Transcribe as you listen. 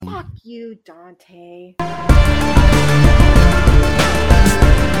Fuck you, Dante.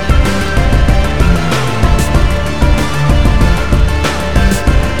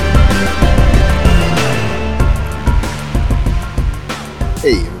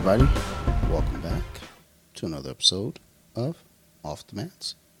 Hey everybody, welcome back to another episode of Off the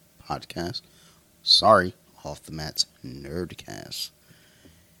Mats podcast. Sorry, Off the Mats Nerdcast.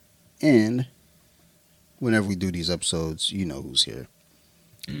 And whenever we do these episodes, you know who's here.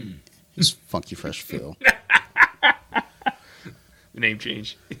 It's Funky Fresh Phil. The name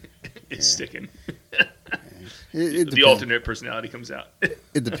change. It's sticking. The alternate personality comes out.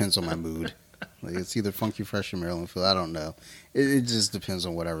 It depends on my mood. Like it's either Funky Fresh or Maryland Phil. I don't know. It just depends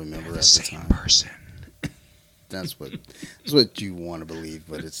on what I remember at the same time. person. That's what you want to believe,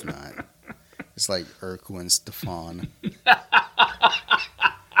 but it's not. It's like Urkel and Stefan.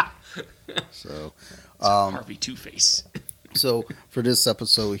 So, Harvey Two-Face. So for this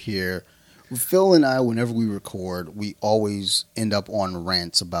episode here, Phil and I, whenever we record, we always end up on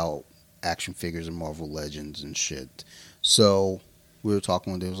rants about action figures and Marvel Legends and shit. So we were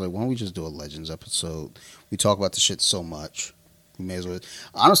talking one day, I was like, why don't we just do a Legends episode? We talk about the shit so much. We may as well.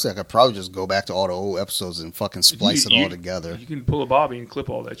 Honestly, I could probably just go back to all the old episodes and fucking splice it all together. You can pull a Bobby and clip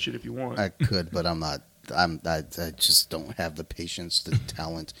all that shit if you want. I could, but I'm not. I just don't have the patience, the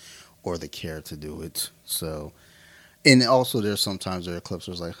talent, or the care to do it. So, and also there's sometimes there are clips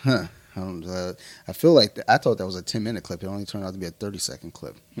where it's like, I feel like I thought that was a 10-minute clip. It only turned out to be a 30-second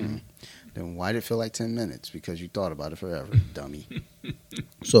clip. Then why did it feel like 10 minutes? Because you thought about it forever, dummy.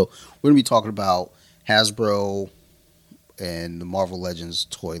 So we're going to be talking about Hasbro and the Marvel Legends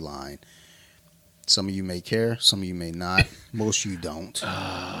toy line. Some of you may care, some of you may not. Most of you don't.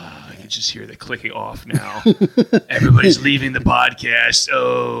 I can just hear the clicking off now. Everybody's leaving the podcast.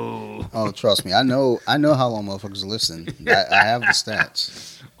 Oh, trust me. I know how long motherfuckers listen. I have the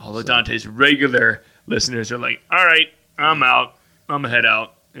stats. All of Dante's regular listeners are like, all right, I'm out. I'm going to head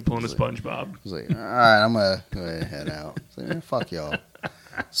out. They're pulling a SpongeBob. I was like, all right, I'm going to go ahead and head out. I was like, man, fuck y'all.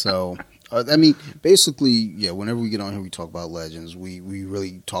 So, I mean, basically, yeah, whenever we get on here, we talk about Legends. We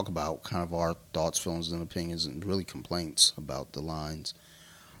really talk about kind of our thoughts, feelings, and opinions, and really complaints about the lines.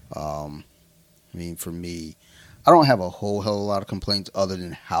 I mean, for me, I don't have a whole hell of a lot of complaints other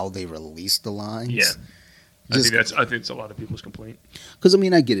than how they release the lines. Yeah. I think it's a lot of people's complaint. Because, I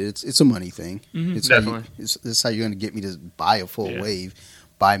mean, I get it. It's a money thing. Mm-hmm, it's definitely. It's how you're going to get me to buy a full wave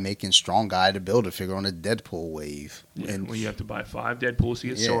by making Strong Guy to build a figure on a Deadpool wave. Yeah, and well, you have to buy 5 Deadpools to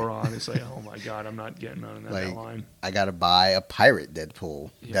get Sauron. It's like, oh my god, I'm not getting on that line. I got to buy a pirate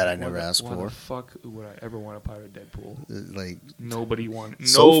Deadpool that I never asked for. Why the fuck would I ever want a pirate Deadpool? Like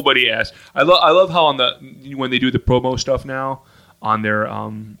nobody asked. I love how when they do the promo stuff now on their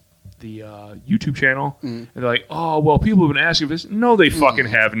the YouTube channel, and they're like, oh well, people have been asking for this. No, they fucking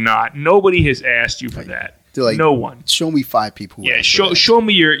have not. Nobody has asked you for that. Like, no one. Show me 5 people. Show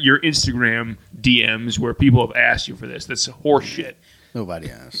me your Instagram DMs where people have asked you for this. That's horseshit.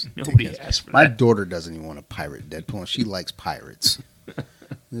 Nobody asked. Nobody asked for My that. daughter doesn't even want a pirate Deadpool, and she likes pirates.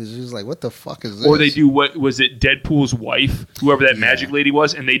 She's like, what the fuck is this? Or they do, what was it, Deadpool's wife, whoever that magic lady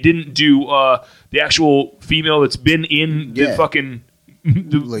was, and they didn't do the actual female that's been in the fucking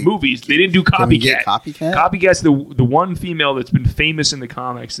movies. They didn't do Copycat. Can we get Copycat? Copycat's the one female that's been famous in the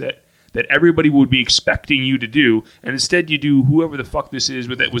comics that everybody would be expecting you to do, and instead you do whoever the fuck this is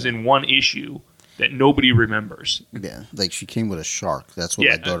that was in one issue that nobody remembers. Yeah, like she came with a shark. That's what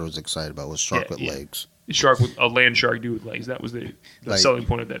my daughter was excited about, was shark with legs. A land shark dude with legs. That was the selling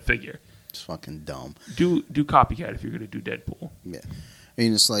point of that figure. It's fucking dumb. Do Copycat if you're going to do Deadpool. Yeah. I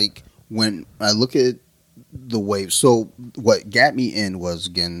mean, it's like when I look at the wave. So what got me in was,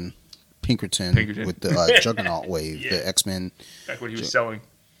 again, Pinkerton. With the Juggernaut wave, the X-Men. Back when he was selling.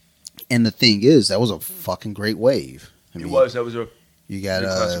 And the thing is, that was a fucking great wave. That was a. You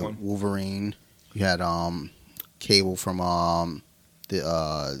got Wolverine. You had Cable from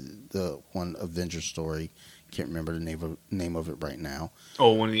the one Avengers story. Can't remember the name of it right now.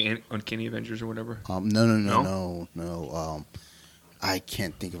 Oh, one of the Uncanny Avengers or whatever. No. I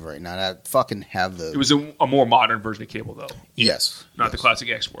can't think of it right now. I fucking have the. It was a more modern version of Cable, though. Yes, not the classic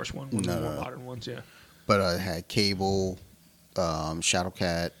X-Force one. One of the more modern ones, yeah. But I had Cable,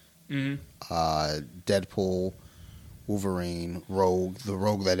 Shadowcat, Deadpool, Wolverine, Rogue, the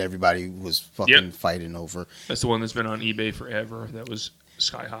Rogue that everybody was fucking fighting over. That's the one that's been on eBay forever. That was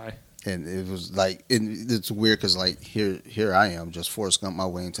sky high. And it was like, it's weird because like here I am, just Forrest Gump my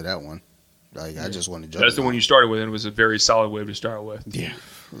way into that one. Like I just wanted to jump. That's the one you started with, and it was a very solid wave to start with. Yeah,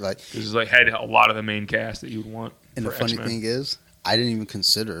 like because it had a lot of the main cast that you would want. And the funny thing is, I didn't even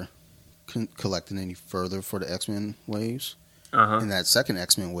consider collecting any further for the X-Men waves And that second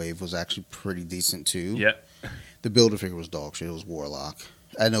X-Men wave was actually pretty decent too. Yeah. The Build-A-Figure was dog shit. It was Warlock.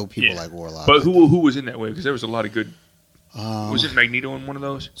 I know people like Warlock. But who was in that wave? Because there was a lot of good... was it Magneto in one of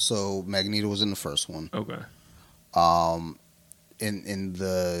those? So Magneto was in the first one. Okay. In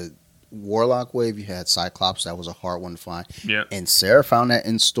the Warlock wave, you had Cyclops. That was a hard one to find. Yeah. And Sarah found that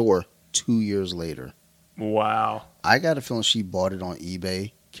in store 2 years later. Wow. I got a feeling she bought it on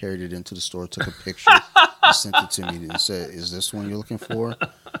eBay, carried it into the store, took a picture, and sent it to me and said, "Is this the one you're looking for?"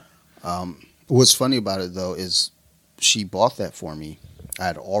 What's funny about it, though, is she bought that for me. I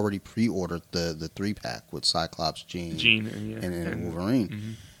had already pre-ordered the 3-pack with Cyclops, Jean and Wolverine.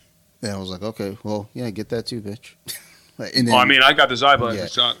 Mm-hmm. And I was like, okay, well, yeah, get that too, bitch. I got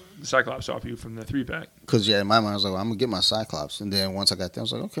the Cyclops off you from the 3-pack. Because, in my mind, I was like, well, I'm going to get my Cyclops. And then once I got there, I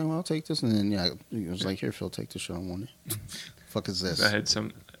was like, okay, well, I'll take this. And then, it was like, here, Phil, take this shit. I want it. Fuck is this? I had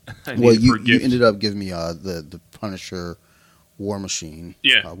some... you ended up giving me the Punisher War Machine,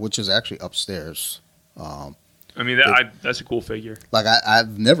 which is actually upstairs. That's a cool figure. Like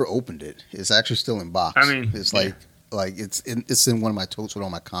I've never opened it. It's actually still in box. I mean, it's like it's in one of my totes with all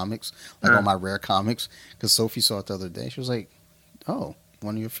my comics, like all my rare comics. Because Sophie saw it the other day. She was like, "Oh,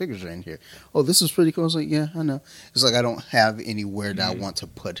 one of your figures are in here. Oh, this is pretty cool." I was like, "Yeah, I know." It's like I don't have anywhere that I want to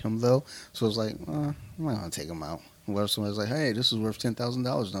put him though. So I was like, "I'm not gonna take him out." What if somebody's like, "Hey, this is worth $10,000?" And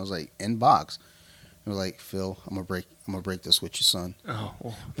I was like, "In box." They were like, "Phil, I'm gonna break this with you, son." Oh,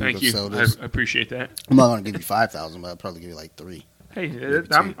 well, thank you. I appreciate that. I'm not gonna give you $5,000, but I'll probably give you like $3,000.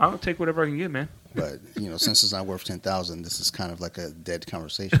 Hey, I'll take whatever I can get, man. But since it's not worth $10,000, this is kind of like a dead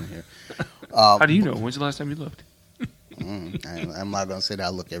conversation here. How do you know? When's the last time you looked? I'm not gonna say that I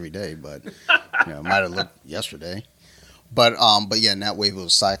look every day, but I might have looked yesterday. But in that wave it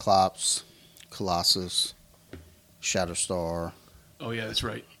was Cyclops, Colossus, Shatterstar. Oh yeah, that's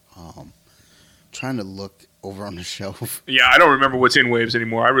right. Trying to look over on the shelf. Yeah, I don't remember what's in waves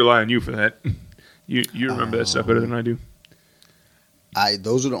anymore. I rely on you for that. You remember that stuff better than I do.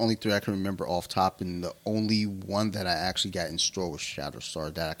 Those are the only 3 I can remember off top, and the only one that I actually got in store was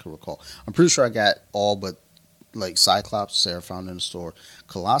Shatterstar that I can recall. I'm pretty sure I got all but like Cyclops, Sarah found in the store.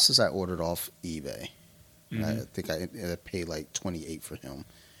 Colossus I ordered off eBay. Mm-hmm. I think I paid like $28 for him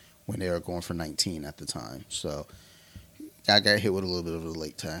when they were going for $19 at the time. So I got hit with a little bit of a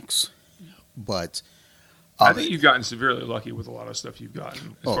late tax. But I think you've gotten severely lucky with a lot of stuff you've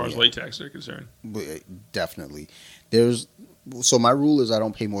gotten as far as late tax are concerned. Definitely. So my rule is I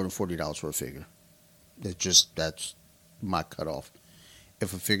don't pay more than $40 for a figure. That's my cutoff.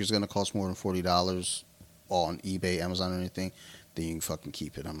 If a figure's going to cost more than $40 on eBay, Amazon, or anything, then you can fucking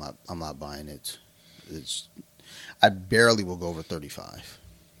keep it. I'm not buying it. I barely will go over $35,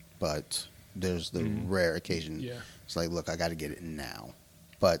 but there's the rare occasion. Yeah. It's like, look, I got to get it now.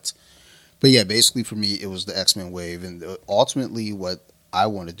 But yeah, basically for me, it was the X-Men wave, and ultimately what I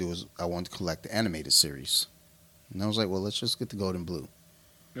want to do is I want to collect the animated series. And I was like, well, let's just get the gold and blue.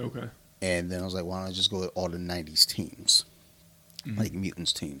 Okay. And then I was like, why don't I just go with all the 90s teams, like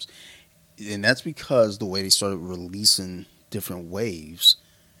Mutants teams? And that's because the way they started releasing different waves,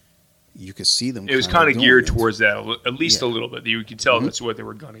 you could see them. It was kind of geared towards that, at least a little bit. You could tell that's what they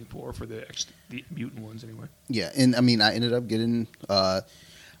were gunning for the mutant ones anyway. Yeah, and I mean, I ended up getting...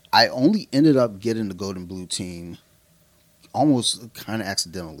 I only ended up getting the gold and blue team almost kind of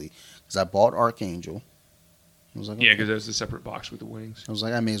accidentally because I bought Archangel. I was like, okay. Yeah, because there's a separate box with the wings. I was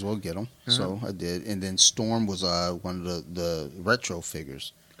like, I may as well get them, so I did. And then Storm was one of the retro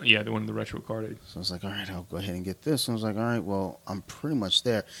figures. Yeah, the one of the retro carded. So I was like, all right, I'll go ahead and get this. And I was like, all right, well, I'm pretty much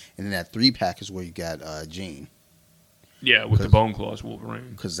there. And then that 3-pack is where you got Jean. Yeah, with the Bone Claws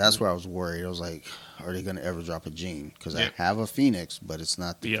Wolverine. Because that's where I was worried. I was like, are they going to ever drop a Jean? Because I have a Phoenix, but it's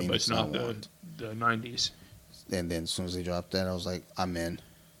not the Phoenix but it's not the 90s. And then as soon as they dropped that, I was like, I'm in.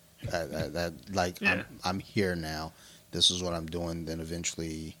 I'm here now. This is what I'm doing. Then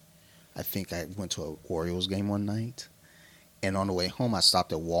eventually, I think I went to an Orioles game one night. And on the way home, I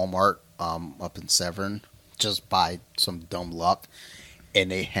stopped at Walmart up in Severn just by some dumb luck. And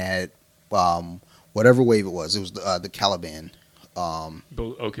they had... whatever wave it was the Caliban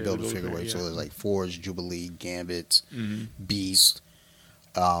Build-A-Figure wave. Yeah. So it was like Forge, Jubilee, Gambit, Beast.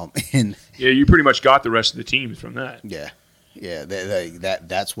 And you pretty much got the rest of the teams from that. Yeah.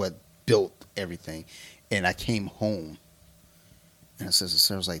 That's what built everything. And I came home, and I said to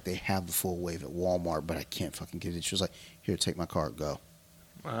Sarah, like, they have the full wave at Walmart, but I can't fucking get it. She was like, here, take my card, go.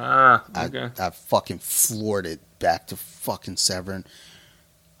 Okay. I fucking floored it back to fucking Severn.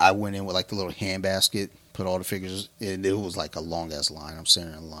 I went in with like the little hand basket, put all the figures, and it was like a long ass line. I'm sitting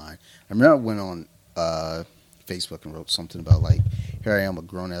in a line. I remember I went on Facebook and wrote something about like, here I am, a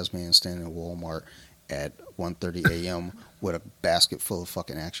grown ass man standing in Walmart at 1:30 a.m. with a basket full of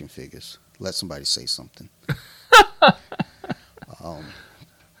fucking action figures. Let somebody say something.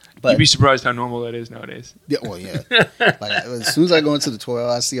 But You'd be surprised how normal that is nowadays. yeah, well, yeah. Like as soon as I go into the toy aisle,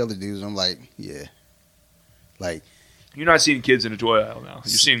 I see other dudes. And I'm like, yeah. Like You're not seeing kids in the toy aisle now.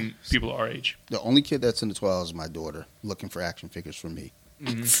 You're seeing people our age. the only kid that's in the toy aisle is my daughter, looking for action figures for me.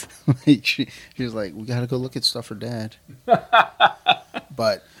 Mm-hmm. Like she was like, we gotta go look at stuff for Dad.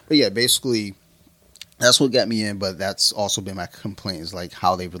 but yeah, basically. That's what got me in, but that's also been my complaint is like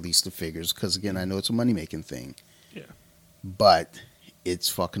how they release the figures. Because again, I know it's a money making thing. Yeah. But it's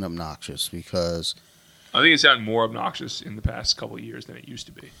fucking obnoxious because I think it's gotten more obnoxious in the past couple of years than it used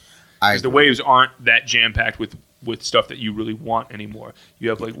to be. I Because the waves aren't that jam packed with stuff that you really want anymore. You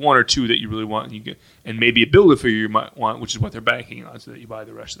have like one or two that you really want, and you get, and maybe a Build-A-Figure you might want, which is what they're banking on, so that you buy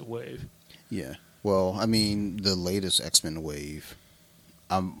the rest of the wave. Yeah. Well, I mean, the latest X-Men wave.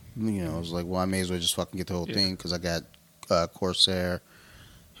 I was like, well, I may as well just fucking get the whole thing because I got Corsair.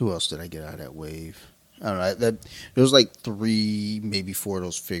 Who else did I get out of that wave? I don't know. There was like 3, maybe 4 of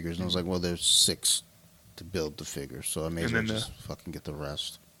those figures, and I was like, well, there's 6 to build the figure, so I may as well just fucking get the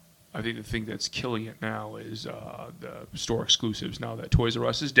rest. I think the thing that's killing it now is the store exclusives. Now that Toys R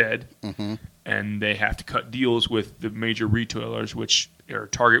Us is dead, and they have to cut deals with the major retailers, which are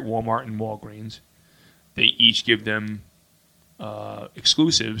Target, Walmart, and Walgreens. They each give them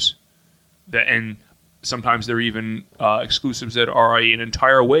exclusives and sometimes they're even exclusives that are an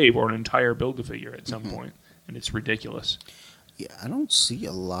entire wave or an entire Build-A-Figure at some point, and it's ridiculous. Yeah, I don't see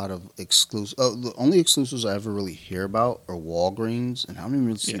a lot of exclusive. The only exclusives I ever really hear about are Walgreens, and I don't even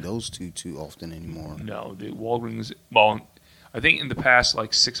really see those two too often anymore. No, the Walgreens. Well, I think in the past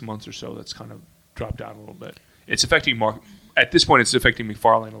like 6 months or so, that's kind of dropped down a little bit. It's affecting at this point. It's affecting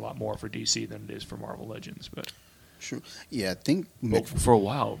McFarlane a lot more for DC than it is for Marvel Legends, but. True. Yeah, I think for a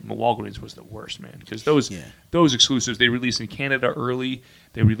while, Walgreens was the worst, man, because those exclusives they release in Canada early,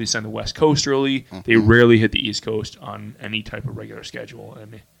 they release on the West Coast early. They rarely hit the East Coast on any type of regular schedule,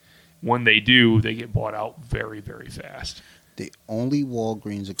 and when they do, they get bought out very, very fast. The only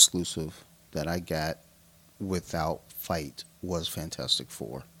Walgreens exclusive that I got without fight was Fantastic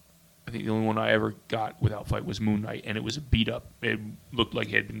Four. I think the only one I ever got without fight was Moon Knight, and it was a beat up. It looked like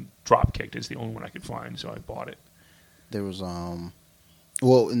it had been drop kicked. It's the only one I could find, so I bought it. There was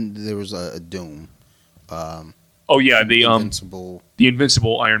there was a Doom. The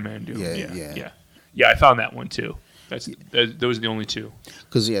Invincible Iron Man Doom. Yeah. I found that one too. Those are the only two.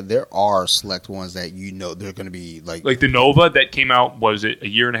 Because there are select ones that they're going to be like the Nova that came out. Was it a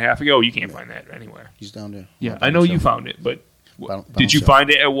year and a half ago? You can't find that anywhere. He's down there. Yeah, I know you found it, but did you find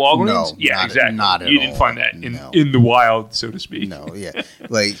it at Walgreens? No, yeah, exactly. Not at all. You didn't find that in the wild, so to speak. No, yeah.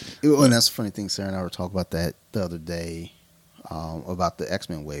 And that's the funny thing. Sarah and I were talking about that the other day about the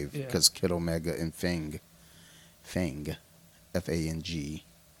X-Men wave because Kid Omega and Fang, F-A-N-G,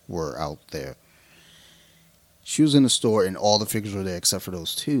 were out there. She was in the store and all the figures were there except for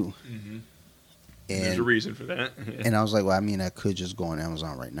those two. Mm-hmm. And there's a reason for that. And I was like, well, I mean, I could just go on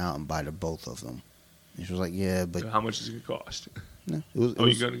Amazon right now and buy both of them. And she was like, yeah, but... So how much is it going to cost? No, it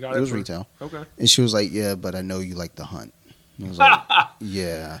was retail. Okay. And she was like, yeah, but I know you like the hunt. And I was like,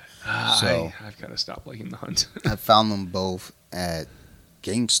 yeah. So I've got to stop liking the hunt. I found them both at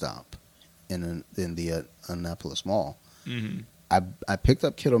GameStop in the Annapolis Mall. Mm-hmm. I picked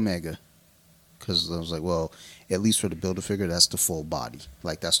up Kid Omega because I was like, well, at least for the Build-A-Figure, that's the full body.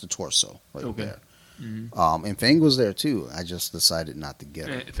 Like, that's the torso right there. Mm-hmm. And Fang was there too. I just decided not to get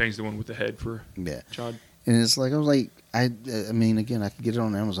it. Fang's the one with the head for Chad. And it's like I was like, I mean, again, I can get it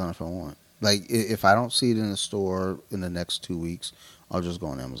on Amazon if I want. Like if I don't see it in the store in the next 2 weeks, I'll just go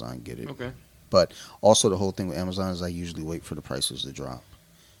on Amazon and get it. Okay. But also the whole thing with Amazon is I usually wait for the prices to drop.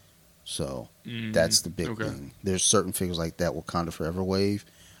 So that's the big thing. There's certain figures like that Wakanda Forever Wave.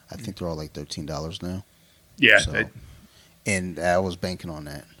 I think they're all like $13 now. Yeah. So, and I was banking on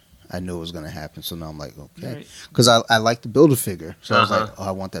that. I knew it was going to happen, so now I'm like, okay. Because I like the Build-A-Figure. So I was like, oh,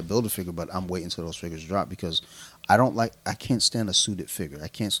 I want that Build-A-Figure, but I'm waiting until those figures drop because I can't stand a suited figure. I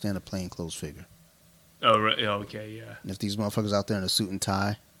can't stand a plain clothes figure. Oh, right. Okay, yeah. If these motherfuckers out there in a suit and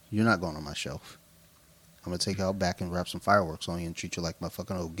tie, you're not going on my shelf. I'm going to take you out back and wrap some fireworks on you and treat you like my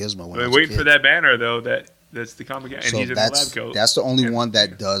fucking old Gizmo when I was waiting for that banner, though. That's the comic guy, and he's in the lab coat. That's the only one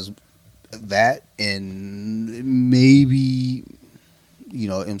that does that, and maybe...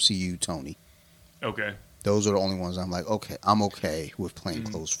 MCU Tony. Okay. Those are the only ones I'm like, okay, I'm okay with plain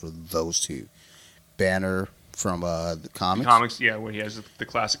clothes for those two. Banner from the comics. The comics, yeah, where he has the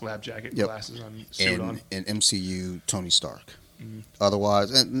classic lab jacket, glasses on, suit on. And MCU Tony Stark.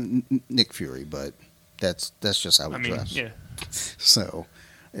 Otherwise, and Nick Fury, but that's just how we dress. Yeah. So,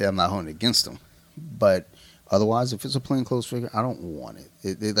 I'm not holding against him. But Otherwise, if it's a plain clothes figure, I don't want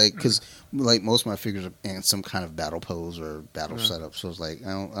it. Like because like most of my figures are in some kind of battle pose or battle setup, so it's like I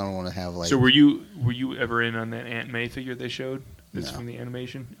don't want to have like. So were you ever in on that Aunt May figure they showed? That's from the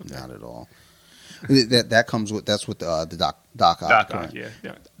animation. Okay. Not at all. That comes with the Doc Ock. Ock, yeah.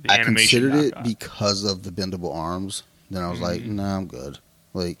 The I animation considered it Doc Ock. because of the bendable arms. Then I was like, nah, I'm good.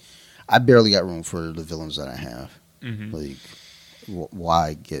 Like, I barely got room for the villains that I have. Like,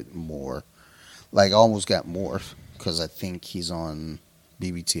 why get more? Like, I almost got Morph because I think he's on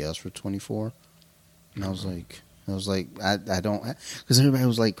BBTS for 24. And I was like, I don't, because everybody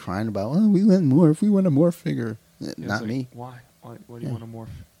was like crying about, oh, we want Morph, we want a Morph figure. Not me. Why? Why do you want a Morph?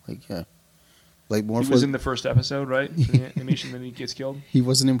 Like, yeah. Like Morph He was in the first episode, right? In the animation, then he gets killed. He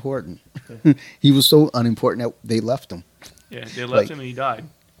wasn't important. He was so unimportant that they left him. Yeah, they left him and he died.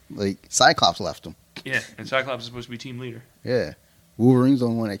 Like Cyclops left him. Yeah, and Cyclops is supposed to be team leader. Yeah, Wolverine's the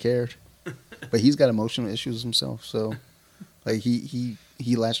only one that cared, but he's got emotional issues himself. So, like he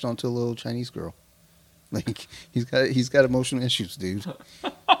latched onto a little Chinese girl. Like he's got emotional issues, dude.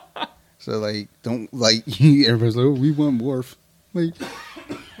 So like don't like everybody's like, oh, we want Morph. Like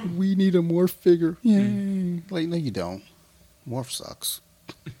we need a Morph figure. Yay! Like no, you don't. Morph sucks.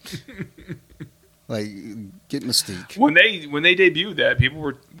 Like get Mystique. When they debuted that, people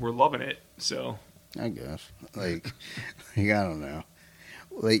were loving it. So I guess like I don't know.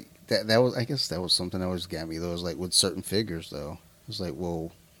 Like that was I guess that was something that always got me. Though was like with certain figures though. It's like,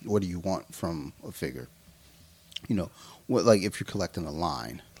 well, what do you want from a figure? You know, what like if you're collecting a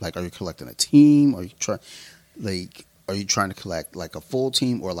line, like are you collecting a team? Are you trying to collect like a full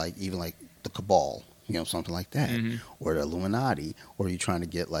team or like even like the Cabal? You know, something like that, or the Illuminati, or are you trying to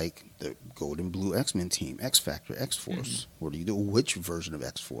get like the Gold and Blue X-Men team, X Factor, X Force? What do you do? Which version of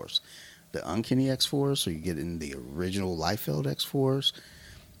X Force? The Uncanny X Force, or you get in the original Liefeld X Force?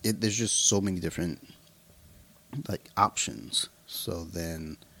 There's just so many different like options. So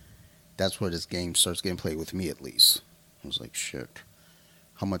then that's where this game starts getting played with me, at least. I was like, shit,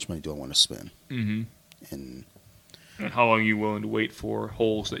 how much money do I want to spend? And how long are you willing to wait for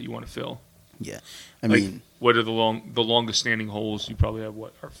holes that you want to fill? Yeah, I mean, what are the longest standing holes you probably have?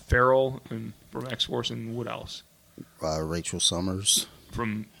 What are Farrell and from X Force and what else? Rachel Summers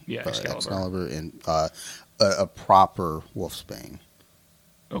from Excalibur and a proper Wolfsbane.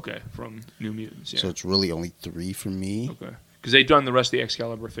 Okay, from New Mutants. Yeah. So it's really only 3 for me. Okay, because they've done the rest of the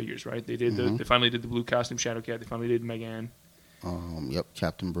Excalibur figures, right? They did they finally did the blue costume Shadowcat. They finally did Megan. Yep,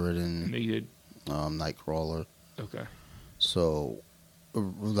 Captain Britain. And they did Nightcrawler. Okay. So.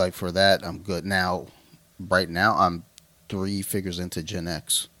 Like for that, I'm good. Now, right now, I'm 3 figures into Gen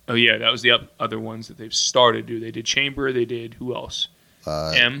X. Oh yeah, that was the other ones that they've started to do. They did Chamber. They did who else?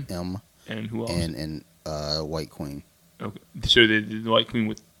 M. And who else? And White Queen. Okay, so they did the White Queen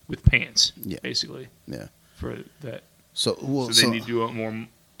with pants. Yeah, basically. Yeah. For that. So they need to do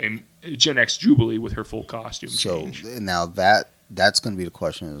a Gen X Jubilee with her full costume change. So now that's going to be the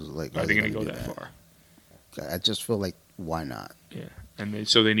question: is like, are they going to go that far? I just feel like why not? Yeah. And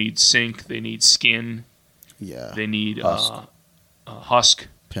they need Sync, they need Skin, they need Husk,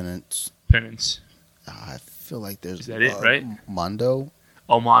 Penance. I feel like there's. Is that it, right? Mondo.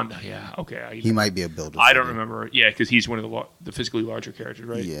 Oh, Mondo, yeah, okay. He might be a builder. I don't remember. Yeah, because he's one of the physically larger characters,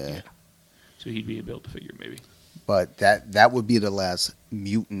 right? Yeah. So he'd be a build figure, maybe. But that would be the last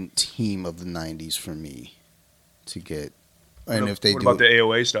mutant team of the '90s for me to get. And if they what about the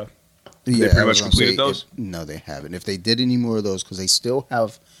AOA stuff? Yeah, they pretty much completed those? No, they haven't. If they did any more of those, because they still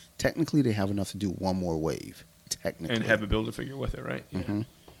have, technically they have enough to do one more wave, technically. And have a Build-A-Figure with it, right? Yeah.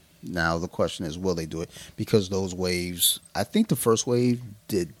 Now, the question is, will they do it? Because those waves, I think the first wave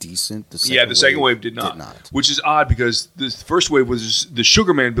did decent. The second wave did not. Which is odd because the first wave was the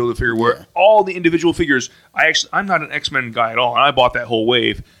Sugarman Build-A-Figure where all the individual figures, I'm not an X-Men guy at all, and I bought that whole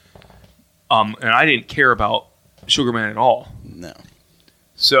wave. And I didn't care about Sugarman at all. No.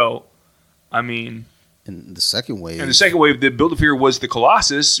 So... I mean, and the second wave, the Build-A-Figure was the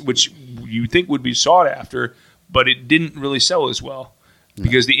Colossus, which you think would be sought after, but it didn't really sell as well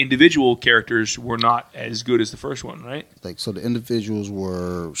because the individual characters were not as good as the first one, right? Like so, the individuals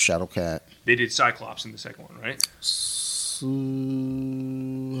were Shadowcat. They did Cyclops in the second one, right?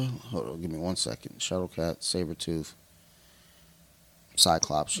 Hold on, give me 1 second. Shadowcat, Sabretooth,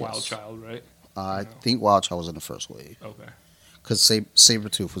 Cyclops, Wild Child, right? I think Wild Child was in the first wave. Okay. Because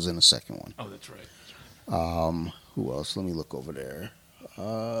Sabretooth was in the second one. Oh, that's right. Who else? Let me look over there.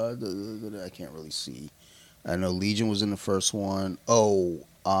 I can't really see. I know Legion was in the first one.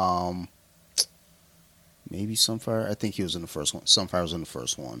 Maybe Sunfire. I think he was in the first one. Sunfire was in the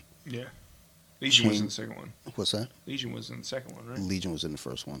first one. Yeah. Legion was in the second one. What's that? Legion was in the second one, right? Legion was in the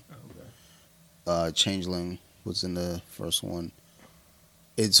first one. Oh, okay. Changeling was in the first one.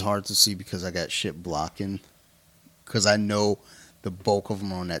 It's hard to see because I got shit blocking. Because I know the bulk of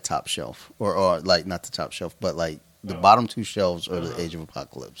them are on that top shelf, or like not the top shelf, but like the bottom two shelves are the Age of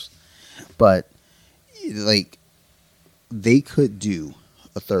Apocalypse. But like they could do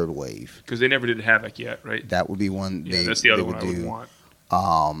a third wave because they never did Havoc yet, right? That would be one. Yeah, that's the other one I would want.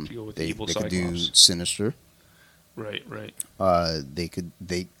 To go with they evil could do Sinister. Right. They could.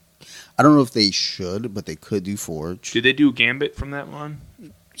 I don't know if they should, but they could do Forge. Did they do Gambit from that one?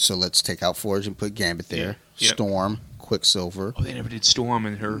 So let's take out Forge and put Gambit there. Yeah. Yep. Storm, Quicksilver. Oh, they never did Storm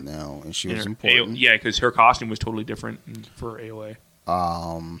in her. No, and she was important. Yeah, because her costume was totally different for AOA.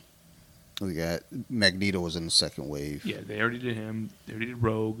 We got Magneto was in the second wave. Yeah, they already did him. They already did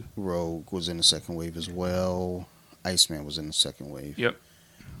Rogue. Rogue was in the second wave as well. Iceman was in the second wave. Yep.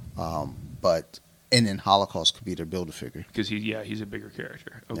 And then Holocaust could be their Build-A-Figure. Because he's a bigger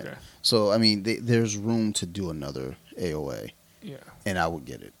character. Okay. Yeah. So I mean, there's room to do another AOA. Yeah. And I would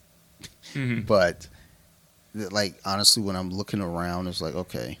get it. Mm-hmm. But like honestly, when I'm looking around, it's like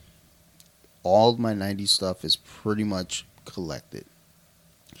okay, all of my '90s stuff is pretty much collected.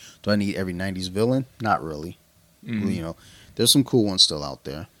 Do I need every '90s villain? Not really. Mm-hmm. You know, there's some cool ones still out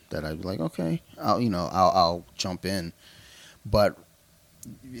there that I'd be like, okay, I'll jump in. But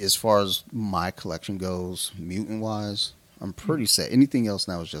as far as my collection goes, mutant wise, I'm pretty set. Anything else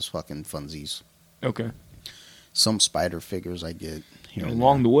now is just fucking funsies. Okay. Some spider figures I get.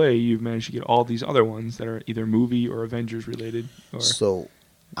 Along the way, you've managed to get all these other ones that are either movie or Avengers related. So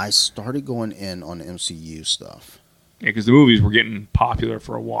I started going in on the MCU stuff. Yeah, because the movies were getting popular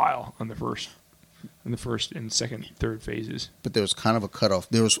for a while in the first and second, third phases. But there was kind of a cutoff.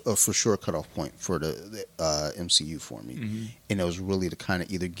 There was a for sure cutoff point for the MCU for me, mm-hmm. and it was really to kind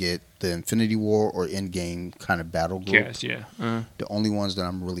of either get the Infinity War or Endgame kind of battle group. Yes, yeah. Uh-huh. The only ones that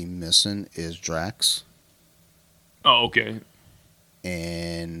I'm really missing is Drax. Oh, okay.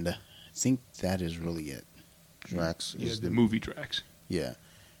 And I think that is really it. Drax is the movie Drax. Yeah.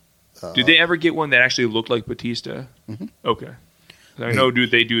 Did they ever get one that actually looked like Batista? Mm-hmm. Okay. I know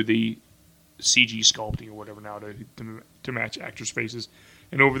they do the CG sculpting or whatever now to match actors' faces.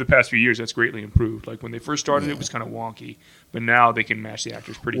 And over the past few years, that's greatly improved. Like when they first started, it was kind of wonky. But now they can match the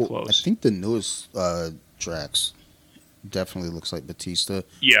actors pretty close. I think the newest Drax definitely looks like Batista.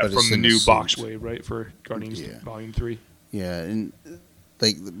 Yeah, from the new box wave, right, for Guardians Volume 3. Yeah, and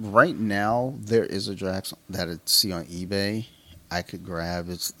like right now, there is a Drax that I see on eBay I could grab.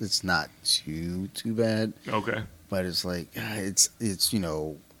 It's not too bad. Okay. But it's like it's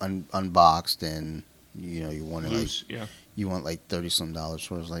unboxed and you want it you want like $30 some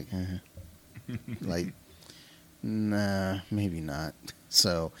for it. It's like like nah, maybe not.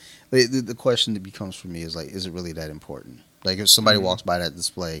 So the question that becomes for me is like, is it really that important? Like if somebody walks by that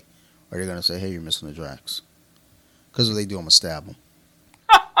display, are they gonna say, hey, you're missing a Drax? Because if they do, I'm gonna stab them.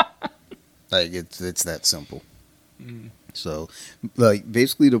 Like it's that simple. So, like,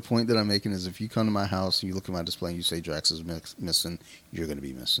 basically the point that I'm making is if you come to my house and you look at my display and you say Drax is missing, you're going to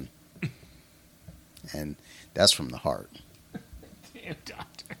be missing. And that's from the heart. Damn,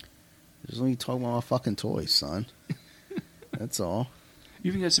 doctor. Just let me talk about my fucking toys, son. That's all. You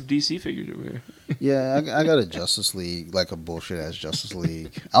even got some DC figures over here. Yeah, I got a Justice League, like a bullshit-ass Justice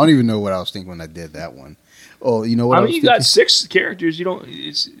League. I don't even know what I was thinking when I did that one. Oh, you know what I was you got 6 characters. You don't.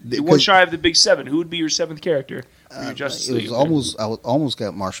 It's one shy of the big 7. Who would be your 7th character? Justice League. I almost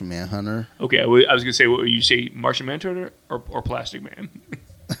got Martian Manhunter. Okay, I was gonna say, what you say, Martian Manhunter or Plastic Man?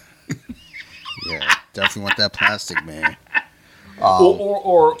 Yeah, definitely want that Plastic Man.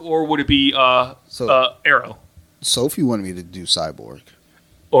 Or would it be Arrow? Sophie wanted me to do Cyborg.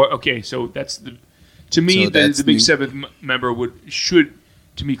 So that's the the big 7th member should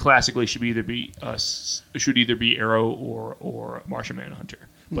classically should either be Arrow or Martian Manhunter.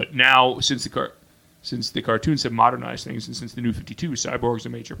 But now since the cartoons have modernized things, and since the New 52, Cyborg's a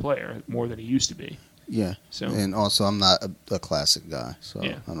major player more than he used to be. Yeah. So and also I'm not a classic guy, so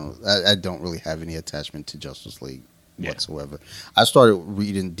yeah. I don't really have any attachment to Justice League whatsoever. I started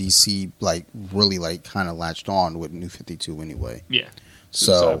reading DC really kind of latched on with New 52 anyway. Yeah.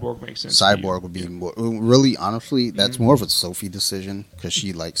 So Cyborg makes sense. Cyborg would be more really honestly. That's more of a Sophie decision because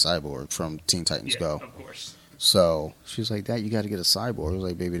she likes Cyborg from Teen Titans Go. Of course. So she's like, "Dad, you got to get a Cyborg." I was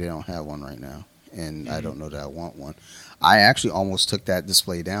like, "Baby, they don't have one right now, and I don't know that I want one." I actually almost took that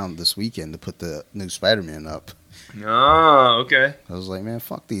display down this weekend to put the new Spider-Man up. Oh, okay. I was like, "Man,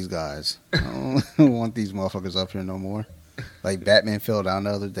 fuck these guys. I don't want these motherfuckers up here no more." Like Batman fell down the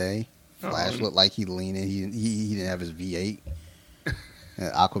other day. Flash looked like he leaning. He didn't have his V8.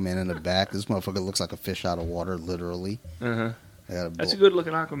 And Aquaman in the back. This motherfucker looks like a fish out of water, literally. Uh-huh. That's a good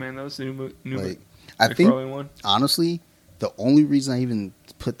looking Aquaman, though. It's the new like, I think, one. honestly, the only reason I even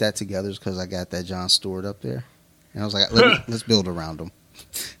put that together is because I got that John Stewart up there. And I was like, let's build around him.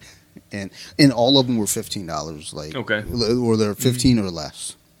 And all of them were $15, like, okay, or they're 15 or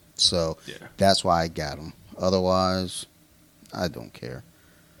less. So that's why I got them. Otherwise, I don't care.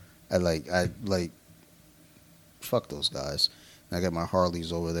 I like fuck those guys. And I got my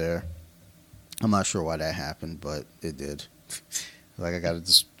Harleys over there. I'm not sure why that happened, but it did. Like, I got a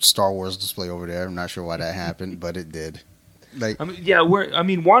Star Wars display over there. I'm not sure why that happened, but it did. Like,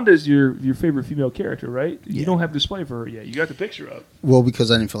 Wanda's your favorite female character, right? Yeah. You don't have a display for her yet. You got the picture up. Well,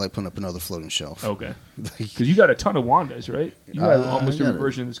 because I didn't feel like putting up another floating shelf. Okay. Because you got a ton of Wandas, right? You got almost every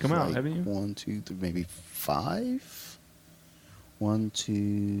version that's come out, like haven't you? 1, 2, 3, maybe 5. 1,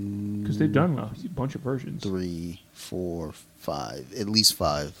 2. Because they've done a bunch of versions. 3, 4, 5. At least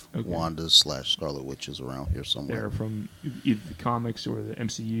 5 Wandas / Scarlet Witches around here somewhere. They're from either the comics or the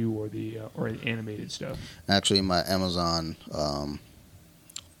MCU or the animated stuff. Actually, in my Amazon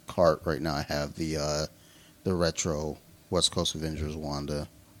cart right now, I have the retro West Coast Avengers Wanda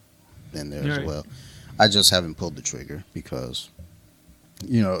in there as well. I just haven't pulled the trigger because,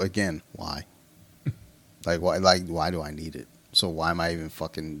 again, why? Why do I need it? So why am I even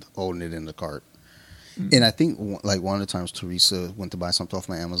fucking holding it in the cart? Mm-hmm. And I think like one of the times Teresa went to buy something off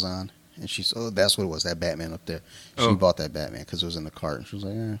my Amazon, and she said, that's what it was, that Batman up there. She bought that Batman because it was in the cart. And she was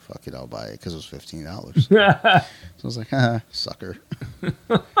like, fuck it, I'll buy it because it was $15. So I was like, sucker.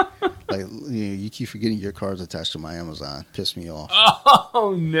 Like, you keep forgetting your card's attached to my Amazon. Piss me off.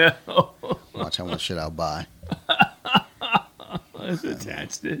 Oh, no. Watch how much shit I'll buy. It's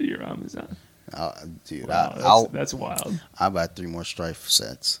attached to your Amazon. Dude, wow, that's wild. I'll buy 3 more Strife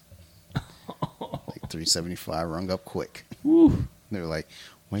sets. Like $375, rung up quick. Woo. They were like,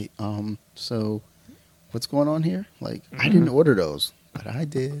 wait, so what's going on here? Like, I didn't order those, but I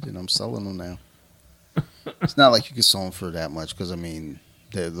did, and I'm selling them now. It's not like you can sell them for that much, because, I mean,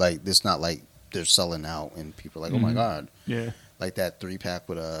 they're like, it's not like they're selling out, and people are like, oh my God. Yeah. Like that 3-pack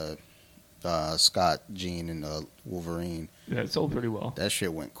with Scott, Jean, and Wolverine. Yeah, it sold pretty well. That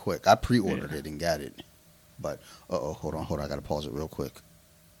shit went quick. I pre-ordered it and got it. But, hold on. I got to pause it real quick.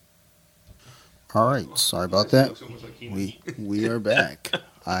 All right. Sorry about that. We are back.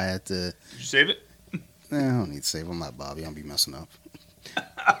 I had to... Did you save it? I don't need to save it. I'm not Bobby. I'll be messing up.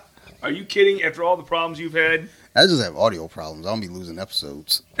 Are you kidding? After all the problems you've had? I just have audio problems. I don't be losing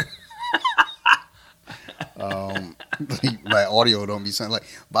episodes. My audio don't be sounding like...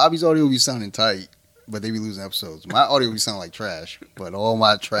 Bobby's audio be sounding tight, but they be losing episodes. My audio be sounding like trash, but all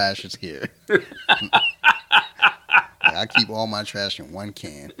my trash is here. I keep all my trash in one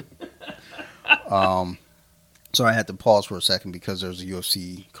can. So I had to pause for a second because there's a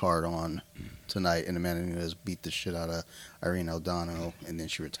UFC card on tonight, and Amanda Nunes beat the shit out of Irene Aldana, and then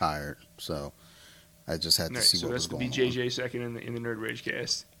she retired. So I just had to see what was going on. So that's the BJJ second in the Nerd Rage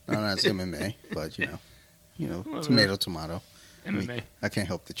cast. No, that's MMA, but well, tomato. MMA. I can't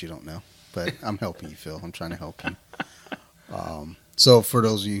help that you don't know, but I'm helping you, Phil. I'm trying to help you. So for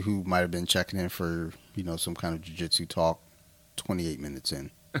those of you who might have been checking in for some kind of jiu-jitsu talk, 28 minutes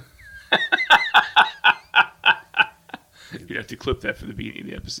in. You have to clip that for the beginning of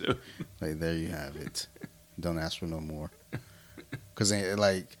the episode. Like, there you have it. Don't ask for no more. Because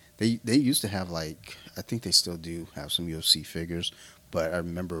they used to have, like, I think they still do have some UFC figures, but I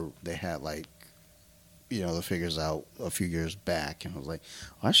remember they had, like, the figures out a few years back, and I was like,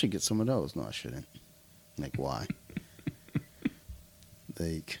 I should get some of those. No, I shouldn't. Like, why?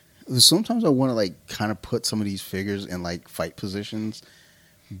 Like, sometimes I want to, like, kind of put some of these figures in, like, fight positions,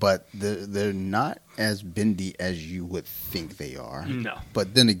 but they're not as bendy as you would think they are. No.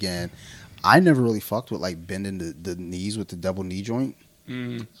 But then again, I never really fucked with, like, bending the knees with the double knee joint.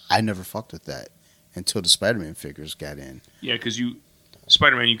 Mm. I never fucked with that until the Spider-Man figures got in. Yeah, because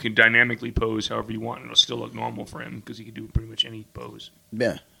Spider-Man, you can dynamically pose however you want, and it'll still look normal for him because he can do pretty much any pose.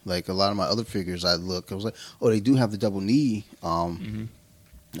 Yeah. Like, a lot of my other figures, I was like, oh, they do have the double knee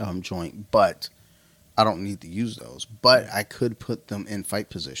joint, but I don't need to use those. But I could put them in fight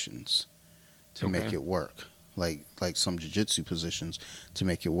positions to make it work. Like some jiu-jitsu positions to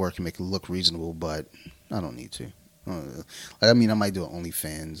make it work and make it look reasonable, but I don't need to. I might do an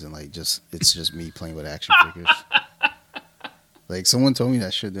OnlyFans and it's just me playing with action figures. Like, someone told me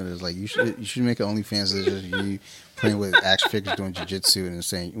that shit. That is like, you should make an OnlyFans that's just you playing with action figures doing jiu-jitsu and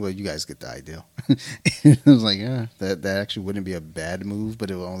saying, well, you guys get the idea. I was like, yeah, that actually wouldn't be a bad move,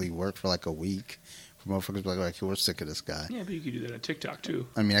 but it would only work for like a week. For motherfuckers be like, okay, we're sick of this guy. Yeah, but you could do that on TikTok too.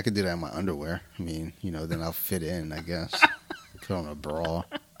 I mean, I could do that in my underwear. I mean, then I'll fit in, I guess. Put on a bra.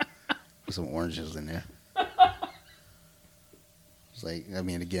 Put some oranges in there. It's like, I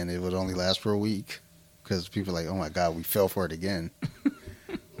mean, again, it would only last for a week because people are like, oh my god, we fell for it again.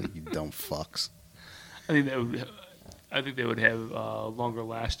 Like, you dumb fucks. I think they would have longer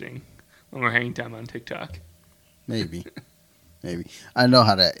hanging time on TikTok. Maybe. I know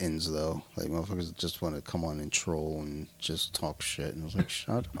how that ends though. Like motherfuckers just want to come on and troll and just talk shit, and I was like,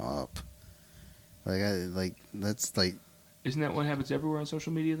 shut up. That's like. Isn't that what happens everywhere on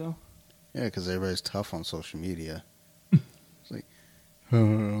social media though? Yeah, because everybody's tough on social media. It's like, oh,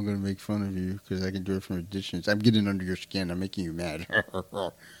 I'm gonna make fun of you because I can do it from a distance. I'm getting under your skin. I'm making you mad.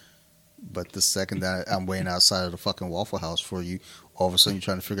 But the second that I'm waiting outside of the fucking Waffle House for you, all of a sudden you're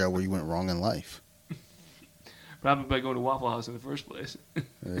trying to figure out where you went wrong in life. Probably by going to Waffle House in the first place.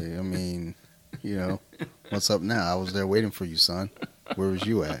 Hey, I mean, what's up now? I was there waiting for you, son. Where was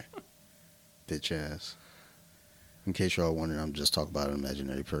you at? Bitch ass. In case you're all wondering, I'm just talking about an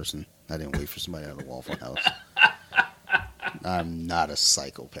imaginary person. I didn't wait for somebody at a Waffle House. I'm not a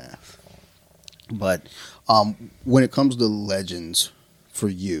psychopath. But when it comes to Legends for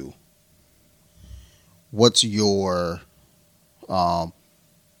you, what's your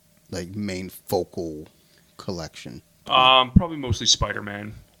main focal collection? Probably mostly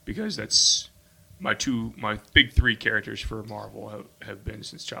Spider-Man, because that's my big three characters for Marvel have been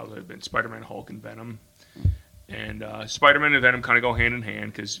since childhood have been Spider-Man, Hulk, and Venom. And Spider-Man and Venom kind of go hand in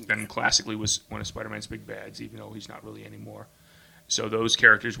hand because Venom classically was one of Spider-Man's big bads, even though he's not really anymore. So those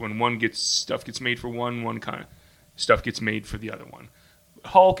characters, when stuff gets made for one kind of stuff gets made for the other one.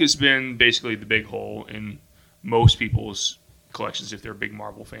 Hulk has been basically the big hole in most people's collections if they're a big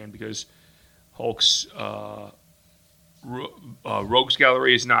Marvel fan, because Hulk's Rogues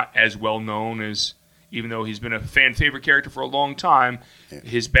Gallery is not as well known as, even though he's been a fan favorite character for a long time,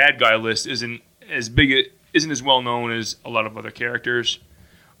 his bad guy list isn't as well known as a lot of other characters,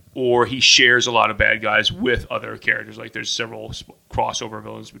 or he shares a lot of bad guys with other characters. Like there's several crossover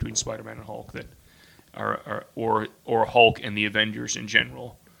villains between Spider-Man and Hulk that are or Hulk and the Avengers in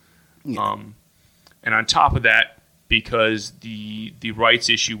general. Yeah. And on top of that, because the rights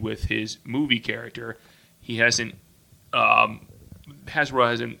issue with his movie character, Hasbro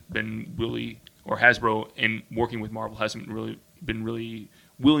hasn't been really, or Hasbro in working with Marvel hasn't really been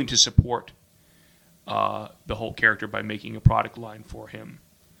willing to support the whole character by making a product line for him.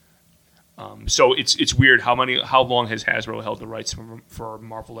 So it's weird how long has Hasbro held the rights for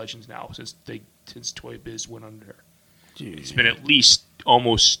Marvel Legends now since Toy Biz went under. Jeez. It's been at least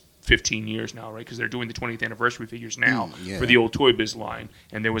almost 15 years now, right? Because they're doing the 20th anniversary figures now for the old Toy Biz line,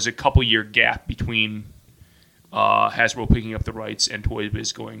 and there was a couple year gap between Hasbro picking up the rights and Toy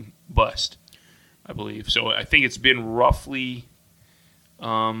Biz going bust, I believe. So I think it's been roughly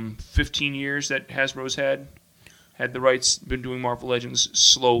 15 years that Hasbro's had the rights, been doing Marvel Legends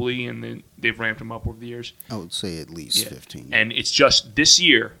slowly, and then they've ramped them up over the years. I would say at least 15. And it's just this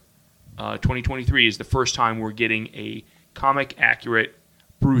year, 2023, is the first time we're getting a comic-accurate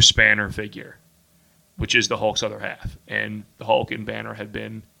Bruce Banner figure, which is the Hulk's other half. And the Hulk and Banner have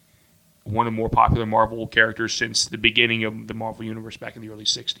been one of the more popular Marvel characters since the beginning of the Marvel Universe back in the early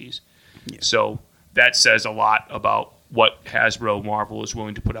 60s. Yeah. So that says a lot about what Hasbro Marvel is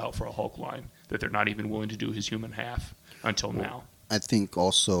willing to put out for a Hulk line, that they're not even willing to do his human half until now. I think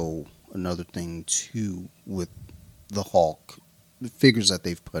also another thing, too, with the Hulk, the figures that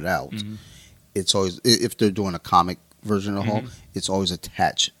they've put out, it's always, if they're doing a comic version of Hulk, it's always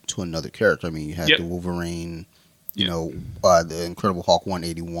attached to another character. I mean, you had the Wolverine, the Incredible Hulk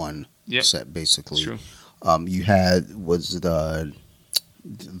 181 set, basically. True. You had, the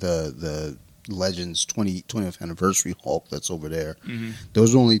Legends 20th anniversary Hulk that's over there.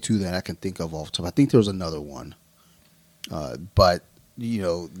 Those are only two that I can think of off the top. I think there was another one, but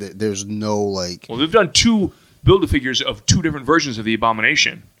there's no like. Well, they've done two Build-A-Figures of two different versions of the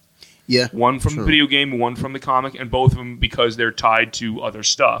Abomination. Yeah, one from the video game, one from the comic, and both of them because they're tied to other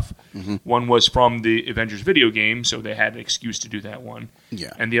stuff. One was from the Avengers video game, so they had an excuse to do that one.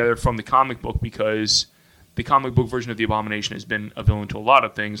 Yeah, and the other from the comic book because the comic book version of the Abomination has been a villain to a lot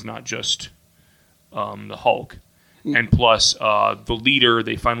of things, not just the Hulk. And plus, the leader,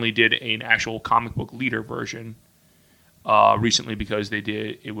 they finally did an actual comic book leader version recently because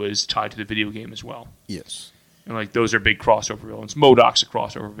it was tied to the video game as well. Yes. And like those are big crossover villains. MODOK's a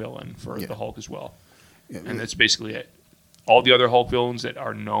crossover villain for the Hulk as well. Yeah, and that's basically it. All the other Hulk villains that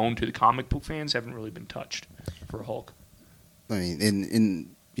are known to the comic book fans haven't really been touched for Hulk. I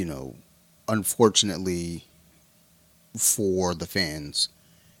mean, unfortunately for the fans,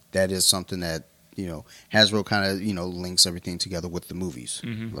 that is something that Hasbro kind of links everything together with the movies.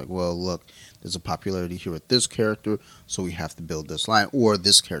 Like, well, look, there's a popularity here with this character, so we have to build this line, or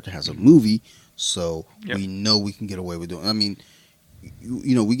this character has a movie, so we know we can get away with doing. I mean,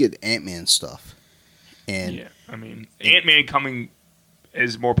 we get Ant-Man stuff, and yeah, I mean, Ant-Man coming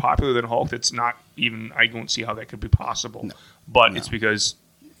is more popular than Hulk. That's not even. I don't see how that could be possible. But it's because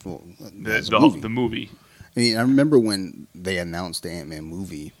the movie. I mean, I remember when they announced the Ant-Man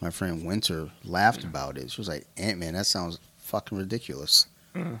movie, my friend Winter laughed about it. She was like, Ant-Man, that sounds fucking ridiculous.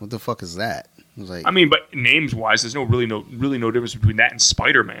 What the fuck is that? I was like, I mean, but names-wise, there's really no difference between that and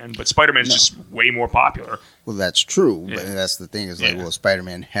Spider-Man. But Spider-Man's just way more popular. Well, that's true. But that's the thing. Is like, well,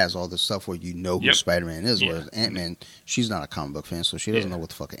 Spider-Man has all this stuff where you know who Spider-Man is. Whereas Ant-Man, she's not a comic book fan, so she doesn't know what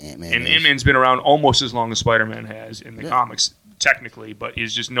the fuck Ant-Man is. And Ant-Man's been around almost as long as Spider-Man has in the comics, technically, but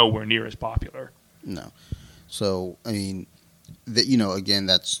is just nowhere near as popular. No. So, I mean, again,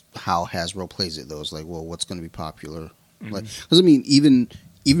 that's how Hasbro plays it, though. It's like, well, what's going to be popular? Because, I mean, even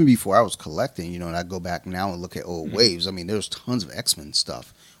before I was collecting, and I go back now and look at old waves, I mean, there's tons of X-Men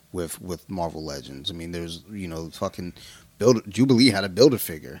stuff with Marvel Legends. I mean, there's, fucking Jubilee had a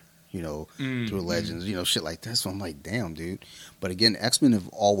Build-A-Figure, through Legends, shit like that. So I'm like, damn, dude. But again, X-Men have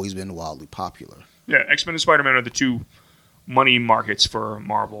always been wildly popular. Yeah, X-Men and Spider-Man are the two money markets for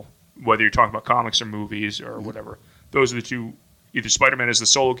Marvel. Whether you're talking about comics or movies or whatever, those are the two. Either Spider-Man is the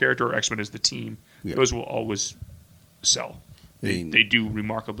solo character or X-Men is the team. Yeah. Those will always sell. They do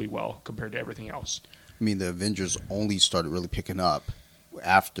remarkably well compared to everything else. I mean, the Avengers only started really picking up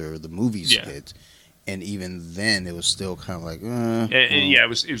after the movies hit, and even then, it was still kind of like, it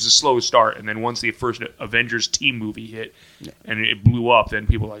was a slow start, and then once the first Avengers team movie hit, and it blew up, then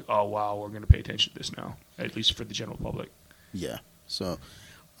people were like, oh wow, we're going to pay attention to this now, at least for the general public. Yeah. So.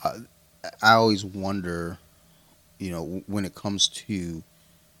 I always wonder, when it comes to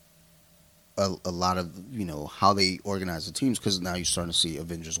a lot of, how they organize the teams, because now you're starting to see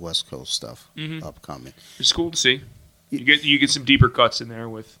Avengers West Coast stuff upcoming. It's cool to see. You get some deeper cuts in there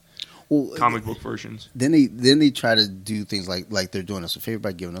with comic book versions. Then they try to do things like they're doing us a favor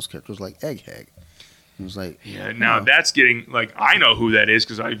by giving us characters like Egghead. It was like, now that's getting like, I know who that is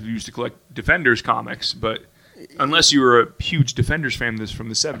because I used to collect Defenders comics, but. Unless you were a huge Defenders fan from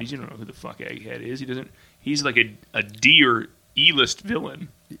the 70s, you don't know who the fuck Egghead is. He's like a D or E-list villain.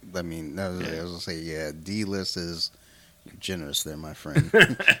 I mean, I was going to say, D-list is generous there, my friend.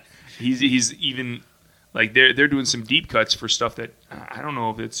 he's even, like, they're doing some deep cuts for stuff that, I don't know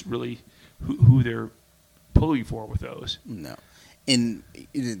if it's really who they're pulling for with those. No. And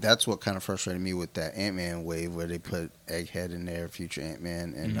that's what kind of frustrated me with that Ant-Man wave where they put Egghead in there, Future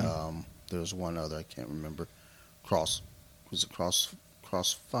Ant-Man, and there was one other, I can't remember. Crossfire?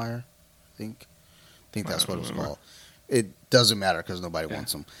 I think that's what it was called. It doesn't matter because nobody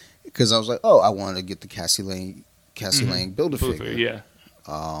wants them. Because I was like, I want to get the Cassie Lang Build-A-Figure. Yeah.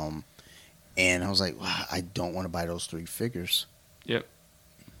 And I was like, wow, I don't want to buy those 3 figures. Yep.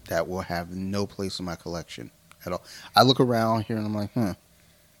 That will have no place in my collection at all. I look around here and I'm like,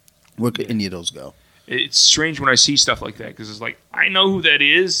 where could any of those go? It's strange when I see stuff like that because it's like, I know who that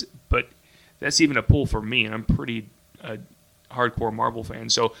is, but that's even a pull for me, and I'm pretty hardcore Marvel fan.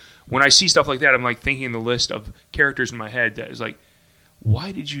 So when I see stuff like that, I'm like thinking the list of characters in my head that is like,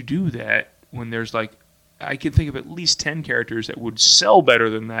 why did you do that? When there's like, I can think of at least 10 characters that would sell better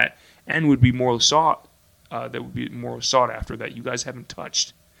than that and would be more sought. That would be more sought after that you guys haven't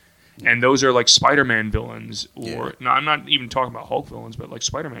touched. And those are like Spider-Man villains, or no, I'm not even talking about Hulk villains, but like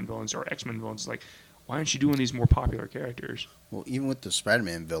Spider-Man villains or X-Men villains. Like, why aren't you doing these more popular characters? Well, even with the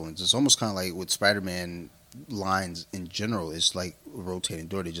Spider-Man villains, it's almost kind of like with Spider-Man lines in general. It's like a rotating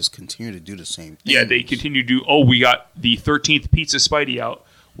door. They just continue to do the same thing. Yeah, they continue to do, we got the 13th Pizza Spidey out.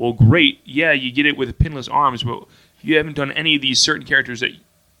 Well, great. Yeah, you get it with pinless arms, but you haven't done any of these certain characters that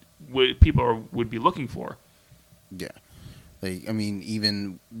people would be looking for. Yeah. Like, I mean,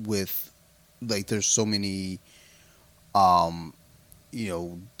 even with, like, there's so many,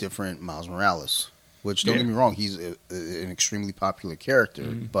 different Miles Morales. Which, don't get me wrong, he's an extremely popular character,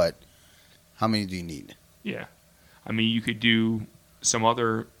 but how many do you need? Yeah. I mean, you could do some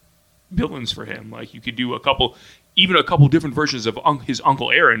other villains for him. Like, you could do a couple different versions of his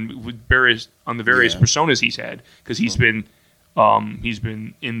Uncle Aaron with various personas he's had. Because he's been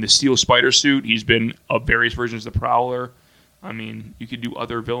in the Steel Spider suit. He's been various versions of the Prowler. I mean, you could do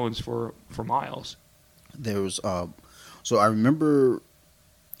other villains for Miles. There was, so I remember...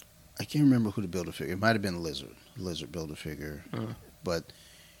 I can't remember who to build a figure. It might have been Lizard build a figure, but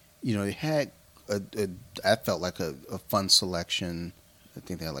they had I felt like a fun selection. I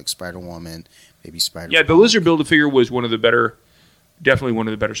think they had like Spider-Woman, maybe Spider. Yeah, the Lizard build a figure was definitely one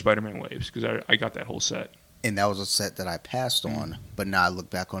of the better Spider-Man waves because I got that whole set. And that was a set that I passed on, but now I look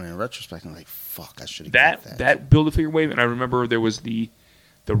back on it in retrospect and I'm like, fuck, I should have got that. That build a figure wave, and I remember there was the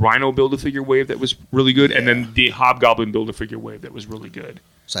the Rhino Build-A-Figure wave that was really good, and then the Hobgoblin Build-A-Figure wave that was really good.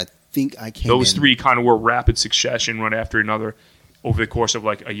 So I think I came Those three kind of were rapid succession, one after another, over the course of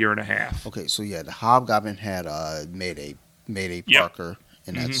like a year and a half. Okay, so yeah, the Hobgoblin had Mayday Parker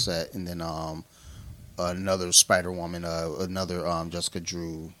in that set, and then another Spider Woman, another Jessica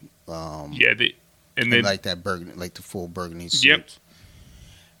Drew. And then like that burgundy, like the full burgundy suit. Yep.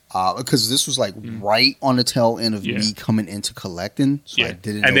 Because this was like right on the tail end of me coming into collecting, so I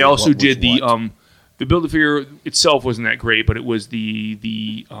didn't. And know they also what did was what. The Build-A-Figure itself wasn't that great, but it was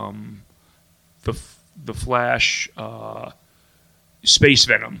the Flash Space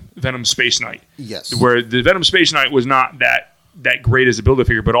Venom Space Knight. Yes. Where the Venom Space Knight was not that great as a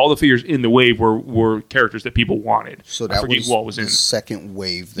Build-A-Figure, but all the figures in the wave were characters that people wanted. So that was in the second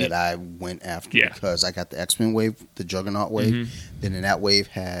wave that I went after because I got the X-Men wave, the Juggernaut wave. Then in that wave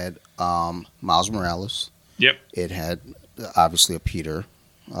had Miles Morales. Yep. It had obviously a Peter.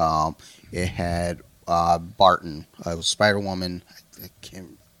 It had Barton. It was Spider-Woman.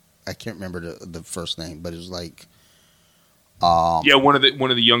 I can't remember the first name, but it was like one of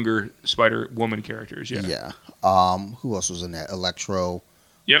the younger Spider-Woman characters. Yeah. Who else was in that? Electro.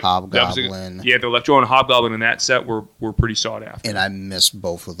 Yep. Hobgoblin. The Electro and Hobgoblin in that set were pretty sought after. And I missed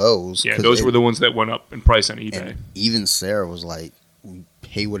both of those. Yeah, those were the ones that went up in price on eBay. And even Sarah was like,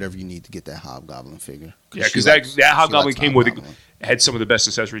 pay whatever you need to get that Hobgoblin figure. Yeah, because that Hobgoblin came with had some of the best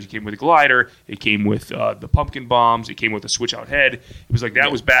accessories. It came with a glider. It came with the pumpkin bombs. It came with a switch-out head. It was like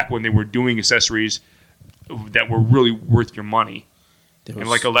that was back when they were doing accessories that were really worth your money. And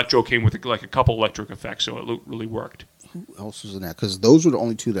like Electro came with like a couple electric effects, so it really worked. Who else was in that? Because those were the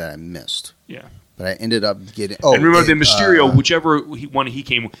only two that I missed. Yeah. But I ended up getting... and remember, the Mysterio, whichever one he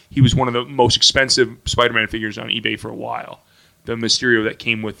came... He was one of the most expensive Spider-Man figures on eBay for a while. The Mysterio that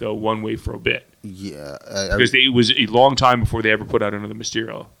came with the one wave for a bit. Yeah. Because it was a long time before they ever put out another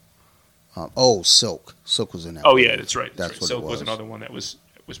Mysterio. Silk. Silk was in that. Oh, yeah, that's right. That's what Silk it was. another one that was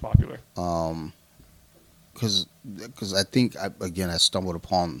popular. Because I think, I stumbled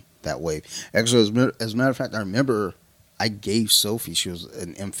upon that wave. Actually, as a matter of fact, I remember I gave Sophie, she was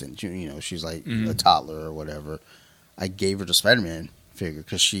an infant, she's like a toddler or whatever. I gave her the Spider-Man figure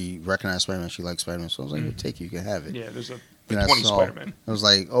because she recognized Spider-Man, she liked Spider-Man, so I was like, take it, you can have it. Yeah, there's a 20 Spider-Man. I was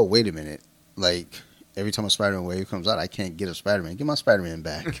like, oh, wait a minute. Like, every time a Spider-Man wave comes out, I can't get a Spider-Man. Get my Spider-Man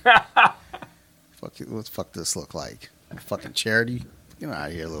back. What the fuck does this look like? A fucking charity? Get out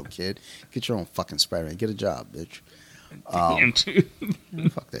of here, little kid. Get your own fucking Spider-Man. Get a job, bitch.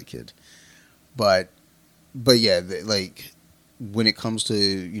 Fuck that kid. But yeah, like when it comes to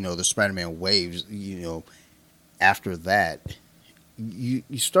the Spider-Man waves, after that, you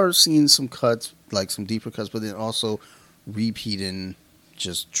start seeing some cuts, like some deeper cuts, but then also repeating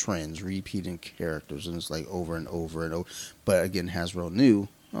just trends, repeating characters, and it's like over and over and over. But again, Hasbro knew,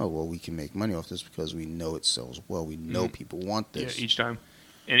 we can make money off this because we know it sells well. We know people want this. Yeah,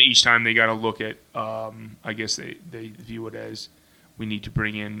 each time they got to look at, I guess they view it as we need to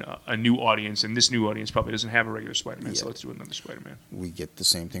bring in a new audience, and this new audience probably doesn't have a regular Spider-Man, so let's do another Spider-Man. We get the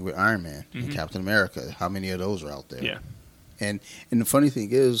same thing with Iron Man and Captain America. How many of those are out there? Yeah. And the funny thing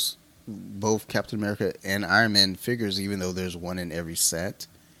is, both Captain America and Iron Man figures, even though there's one in every set,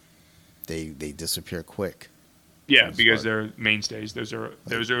 they disappear quick. Yeah, because they're mainstays. Those are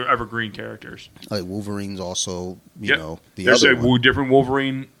evergreen characters. Like Wolverine's also, There's a different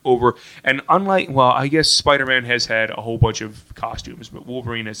Wolverine over, and I guess Spider-Man has had a whole bunch of costumes, but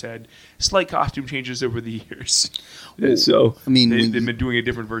Wolverine has had slight costume changes over the years. So I mean, they've been doing a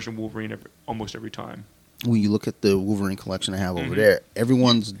different version of Wolverine almost every time. When you look at the Wolverine collection I have over there,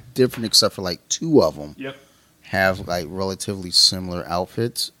 everyone's different except for like two of them. Yep. Have like relatively similar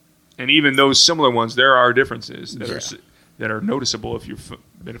outfits. And even those similar ones, there are differences that are noticeable if you've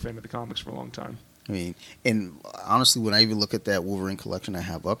been a fan of the comics for a long time. I mean, and honestly, when I even look at that Wolverine collection I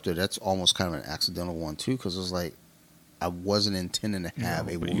have up there, that's almost kind of an accidental one too, because it's like I wasn't intending to have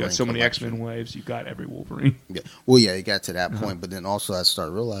a Wolverine. You got so many collection. X-Men waves, you got every Wolverine. Yeah, well, yeah, it got to that point, but then also I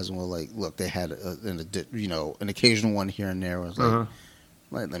started realizing, look, they had an occasional one here and there. Where I was like,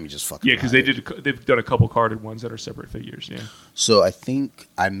 let me just fuck. Yeah, because they've done a couple carded ones that are separate figures. Yeah. So I think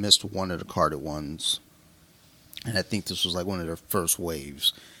I missed one of the carded ones, and I think this was like one of their first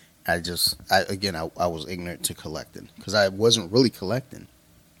waves. I was ignorant to collecting because I wasn't really collecting.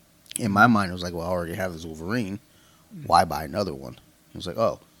 In my mind, I was like, well, I already have this Wolverine. Why buy another one? I was like,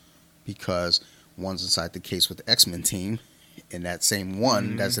 because one's inside the case with the X-Men team, and that same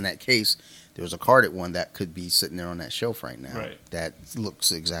one that's in that case, there was a carded one that could be sitting there on that shelf right now that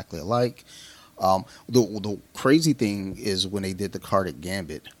looks exactly alike. The crazy thing is when they did the carded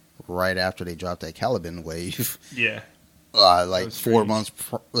Gambit right after they dropped that Caliban wave. Yeah. like 4 months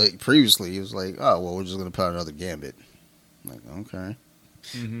previously, he was like, "Oh, well, we're just gonna put out another Gambit." I'm like, okay,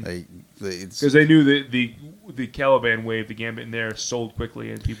 like because they knew that the Caliban wave, the Gambit in there, sold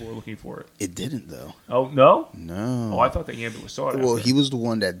quickly and people were looking for it. It didn't though. Oh no, no. Oh, I thought the Gambit was sought after. Well, he was the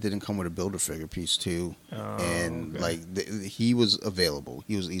one that didn't come with a Build-A-Figure piece too, and okay. like he was available.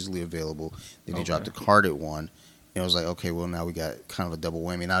 He was easily available. Then he dropped the carded one, and it was like, okay, well now we got kind of a double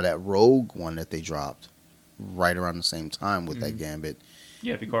whammy. Now that Rogue one that they dropped right around the same time with that Gambit,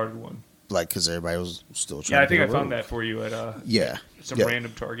 yeah, the carded one. like because everybody was still trying. Yeah, I to think I Rogue. found that for you at some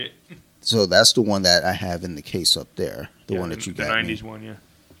random Target. So that's the one that I have in the case up there. The one that you got. The 90s one, yeah.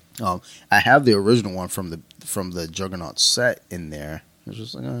 I have the original one from the Juggernaut set in there. It's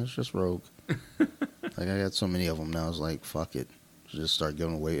just like, it's just Rogue. Like I got so many of them now. It's like, fuck it, just start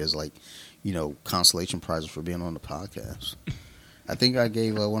giving away as like, consolation prizes for being on the podcast. I think I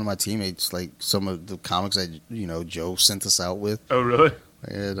gave one of my teammates like some of the comics that Joe sent us out with. Oh really?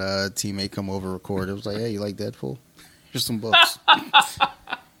 I had a teammate come over record. It was like, hey, you like Deadpool? Here's some books.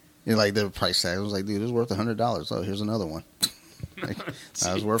 Like the price tag. I was like, dude, it's worth $100. Oh, here's another one. Like,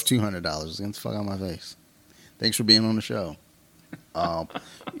 I was worth $200. Get the fuck out of my face. Thanks for being on the show.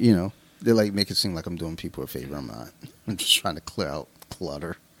 They like make it seem like I'm doing people a favor. I'm not. I'm just trying to clear out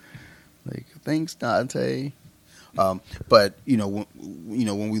clutter. Like, thanks, Dante. But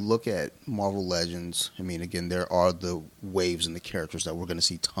when we look at Marvel Legends, I mean, again, there are the waves and the characters that we're going to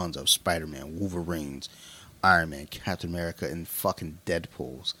see tons of: Spider-Man, Wolverines, Iron Man, Captain America, and fucking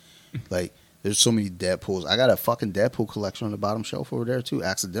Deadpools. Like, there's so many Deadpools. I got a fucking Deadpool collection on the bottom shelf over there too,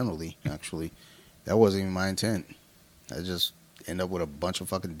 accidentally. Actually, that wasn't even my intent. I just end up with a bunch of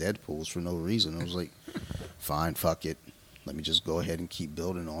fucking Deadpools for no reason. I was like, fine, fuck it. Let me just go ahead and keep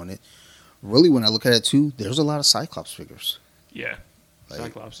building on it. Really, when I look at it too, there's a lot of Cyclops figures. Yeah, like,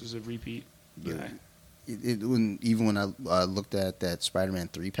 Cyclops is a repeat guy. Even when I looked at that Spider-Man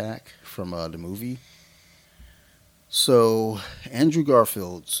 3-pack from the movie. So, Andrew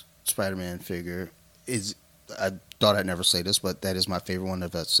Garfield's Spider-Man figure is, I thought I'd never say this, but that is my favorite one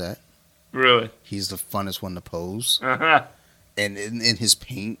of that set. Really? He's the funnest one to pose. Uh-huh. And in his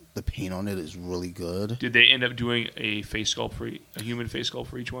paint, the paint on it is really good. Did they end up doing a face sculpt for a human face sculpt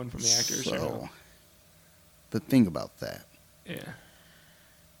for each one from the actors? So, the thing about that. Yeah.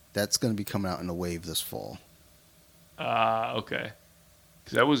 That's going to be coming out in a wave this fall. Okay.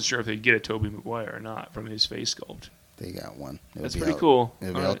 Because I wasn't sure if they'd get a Tobey Maguire or not from his face sculpt. They got one. That's pretty cool.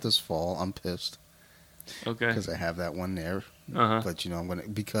 It'll be out this fall. I'm pissed. Okay. Because I have that one there. Uh-huh.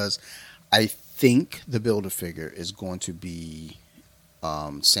 But, because I think the Build-A-Figure is going to be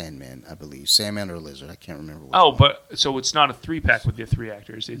Sandman, I believe. Sandman or Lizard. I can't remember. But so it's not a 3-pack with the 3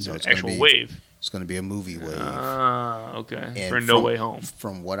 actors. It's an actual wave. It's going to be a movie wave. Okay. And for No Way Home.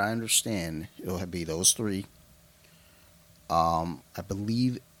 From what I understand, it'll be those 3. I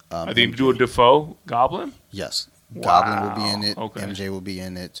believe... I think do a Defoe Goblin? Yes. Wow. Goblin will be in it. Okay. MJ will be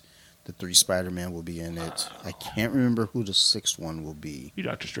in it. The 3 Spider-Man will be in it. I can't remember who the 6th one will be. You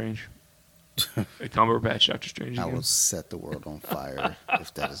Doctor Strange. A Cumberbatch Doctor Strange again. I will set the world on fire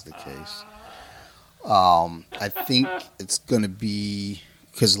if that is the case. I think it's going to be...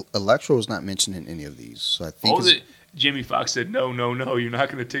 Because Electro is not mentioned in any of these. So I think... Jamie Foxx said, no, you're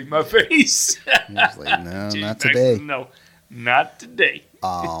not going to take my face. He was like, no, not today. No, not today.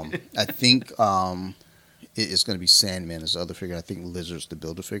 I think... it's going to be Sandman as the other figure. I think Lizard's the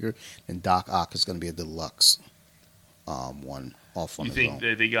Build-A-Figure. And Doc Ock is going to be a deluxe one off on his own. You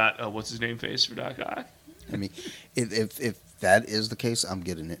think they got, what's his name face for Doc Ock? I mean, if that is the case, I'm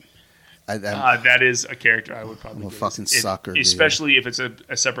getting it. That is a character I would probably I'm a get. fucking sucker, especially if it's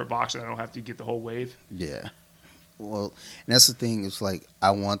a separate box and I don't have to get the whole wave. Yeah. Well, and that's the thing. It's like,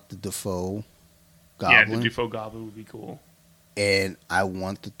 I want the Defoe Goblin. Yeah, the Defoe Goblin would be cool. And I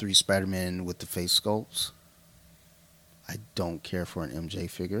want the 3 Spider-Man with the face sculpts. I don't care for an MJ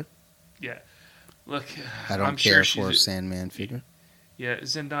figure. Yeah. Look, I don't care for a Sandman figure. Yeah,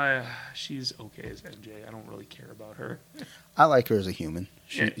 Zendaya, she's okay as MJ. I don't really care about her. I like her as a human.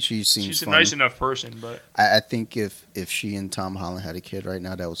 She seems she's fun. A nice enough person, but I think if she and Tom Holland had a kid right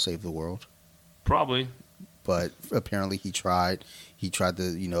now, that would save the world. Probably. But apparently he tried. He tried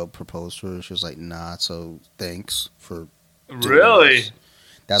to, propose to her. She was like, nah, so thanks for Really? This.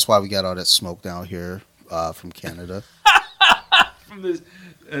 That's why we got all that smoke down here from Canada. From the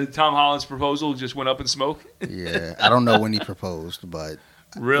Tom Holland's proposal just went up in smoke? Yeah. I don't know when he proposed, but...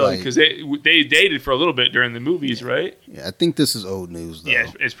 Really? Because they dated for a little bit during the movies, right? Yeah, I think this is old news, though. Yeah,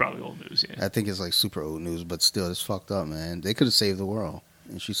 it's probably old news, yeah. I think it's like super old news, but still, it's fucked up, man. They could have saved the world.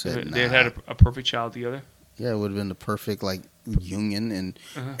 And she said, nah. They had a perfect child together? Yeah, it would have been the perfect like union, and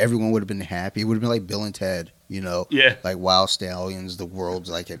everyone would have been happy. It would have been like Bill and Ted, Yeah. like Wild Stallions. The world's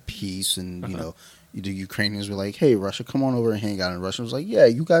like at peace, and the Ukrainians were like, "Hey, Russia, come on over and hang out." And Russia was like, "Yeah,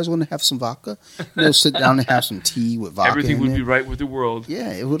 you guys want to have some vodka? Sit down and have some tea with vodka." Everything would be right with the world.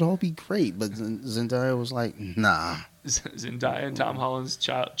 Yeah, it would all be great. But Zendaya was like, "Nah." Zendaya and Tom Holland's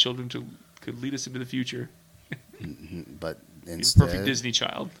children could lead us into the future. But He's a perfect instead, Disney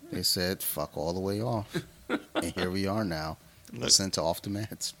child. they said, "Fuck all the way off," and here we are now. Listen to Off the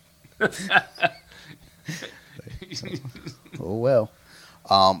Mats. Oh well.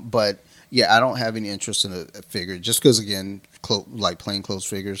 But yeah, I don't have any interest in a figure just because again, like plain clothes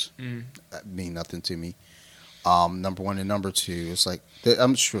figures mean nothing to me. Number one and number two, it's like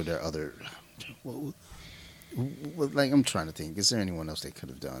I'm sure there are other. Like I'm trying to think, is there anyone else they could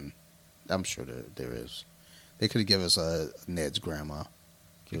have done? I'm sure there is. They could have given us Ned's grandma,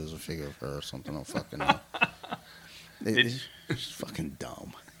 give us a figure of her or something. I don't fucking know. It's fucking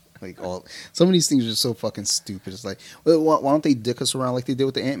dumb. Like some of these things are so fucking stupid. It's like, well, why don't they dick us around like they did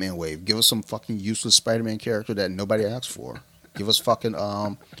with the Ant-Man wave? Give us some fucking useless Spider-Man character that nobody asked for. Give us fucking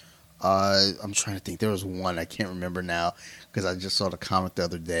I'm trying to think. There was one I can't remember now because I just saw the comic the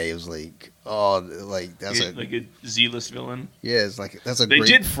other day. It was like, that's like a Z-list villain. Yeah, it's like that's a. They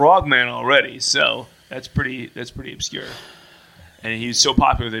did Frogman already, so that's pretty obscure. And he's so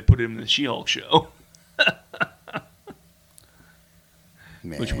popular they put him in the She-Hulk show.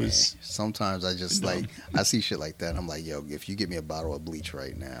 Man, which was sometimes I just dumb. like I see shit like that. And I'm like, yo, if you give me a bottle of bleach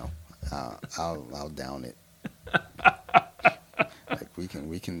right now, I'll down it. Like we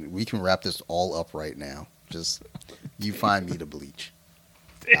can wrap this all up right now. Just you find me the bleach.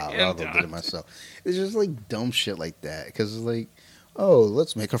 I'll go get it myself. It's just like dumb shit like that because it's like, oh,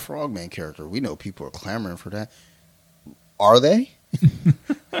 let's make a Frogman character. We know people are clamoring for that. Are they?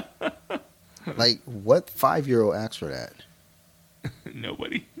 Like, what 5-year-old asked for that?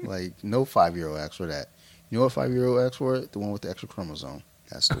 Nobody. Like, no 5-year-old asked for that. You know what 5-year-old asked for it? The one with the extra chromosome.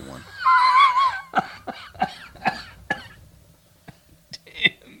 That's the one.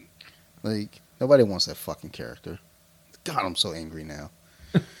 Damn. Like, nobody wants that fucking character. God, I'm so angry now.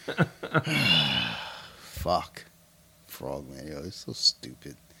 Fuck. Frogman, yo, it's so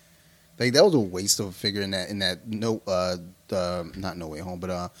stupid. Like, that was a waste of a figure in that not No Way Home,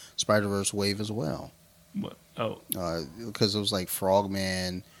 but Spider-Verse wave as well. What? Oh. Because it was like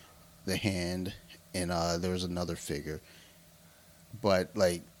Frogman, the Hand, and there was another figure. But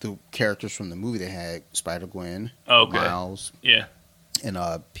like the characters from the movie, they had Spider-Gwen, Okay. Miles, Yeah. and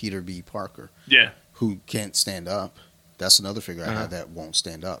Peter B. Parker, Yeah. who can't stand up. That's another figure I had that won't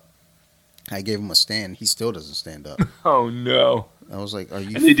stand up. I gave him a stand, he still doesn't stand up. Oh no. I was like, "Are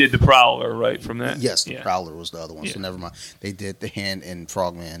you?" And they did the Prowler right from that. Yes, the Yeah. Prowler was the other one. Yeah. So never mind. They did the Hand and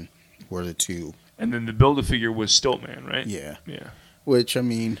Frogman were the two. And then the Build-A-Figure was Stiltman, right? Yeah. Yeah. Which I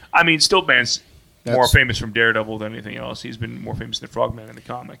mean, Stiltman's more That's- famous from Daredevil than anything else. He's been more famous than Frogman in the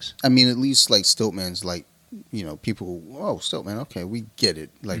comics. at least like Stiltman's like, people. Oh, Stiltman. Okay, we get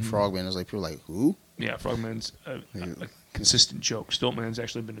it. Like Frogman is like people are like who? Yeah, Frogman's a consistent joke. Stiltman's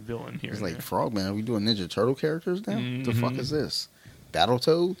actually been a villain here. It's and like there. Frogman. Are we doing Ninja Turtle characters now? The fuck is this?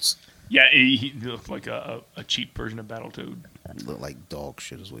 Battletoads? Yeah, he looked like a cheap version of Battletoad. Look like dog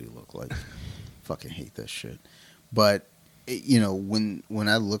shit is what he looked like. Fucking hate that shit. But when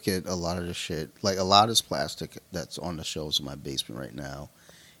I look at a lot of the shit, like a lot of this plastic that's on the shelves in my basement right now,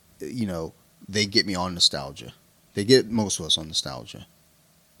 they get me on nostalgia. They get most of us on nostalgia.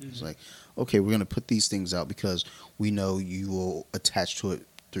 It's like, okay, we're gonna put these things out because we know you will attach to it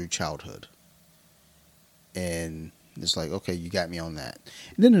through childhood. And it's like, okay, you got me on that.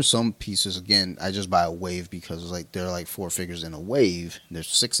 And then there's some pieces, again, I just buy a wave because it's like there are like 4 figures in a wave. There's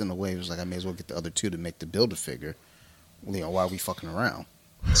 6 in the wave. It's like I may as well get the other 2 to make the Build-A-Figure. Why are we fucking around?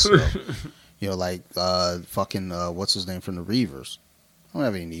 So, what's his name from the Reavers? I don't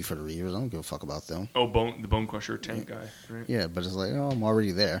have any need for the Reavers. I don't give a fuck about them. Oh, the Bone Crusher tank guy, right? Yeah, but it's like, I'm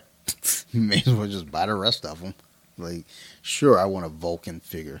already there. You may as well just buy the rest of them. Like, sure, I want a Vulcan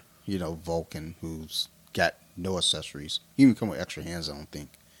figure. Vulcan who's got no accessories. He even come with extra hands, I don't think.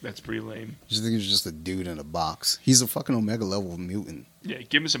 That's pretty lame. I just think he's just a dude in a box. He's a fucking Omega level mutant. Yeah,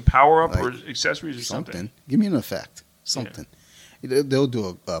 give him some power up or Like, accessories or something. Give me an effect. Something. They'll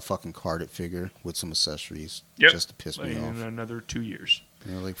do a fucking carded figure with some accessories just to piss me in off. another 2 years.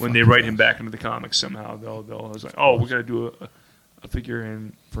 Like, When they write him back into the comics somehow, they'll was like, oh, we're gonna do a figure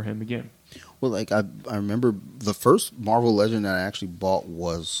in for him again. Well, like I remember the first Marvel Legend that I actually bought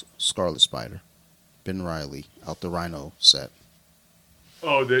was Scarlet Spider, Ben Reilly out the Rhino set.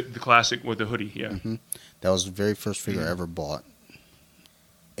 Oh, the classic with the hoodie, yeah. That was the very first figure I ever bought,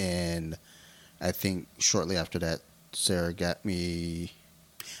 and I think shortly after that, Sarah got me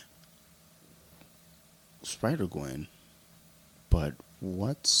Spider-Gwen. But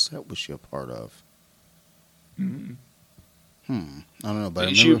what set was she a part of? Mm-hmm. I don't know, but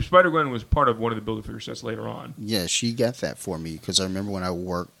I remember Spider-Gwen was part of one of the Build-A-Figure sets later on. Yeah, she got that for me because I remember when I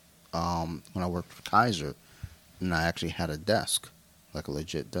worked for Kaiser, and I actually had a desk, like a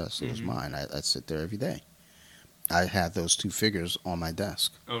legit desk. It was mine. I'd sit there every day. I had those 2 figures on my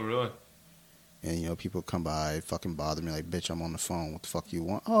desk. Oh, really? And, you know, people come by, fucking bother me like, bitch, I'm on the phone. What the fuck you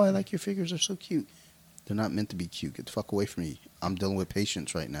want? Oh, I like your figures. They're so cute. They're not meant to be cute. Get the fuck away from me. I'm dealing with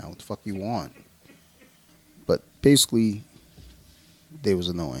patients right now. What the fuck you want? But basically, they was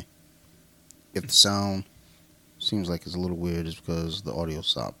annoying. If the sound seems like it's a little weird, it's because the audio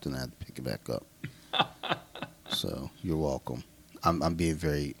stopped and I had to pick it back up. So, you're welcome. I'm being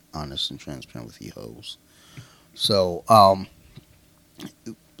very honest and transparent with you hoes. So,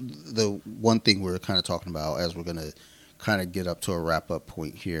 the one thing we're kind of talking about as we're going to kind of get up to a wrap-up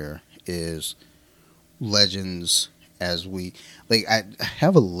point here is legends as we like I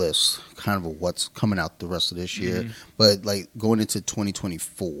have a list kind of what's coming out the rest of this year, but like going into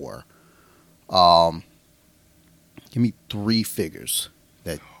 2024, give me 3 figures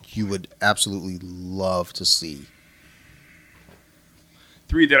that you would absolutely love to see.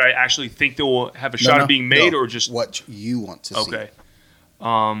 3 that I actually think they will have a shot of being made, or just what you want to see. Okay.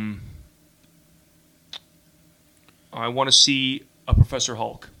 I want to see a Professor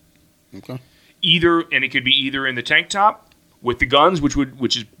Hulk. Okay. Either, and it could be either in the tank top with the guns, which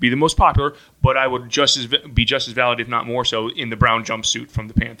is be the most popular, but I would be just as valid, if not more so, in the brown jumpsuit from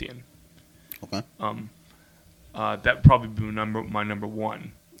the Pantheon. Okay. That would probably be my number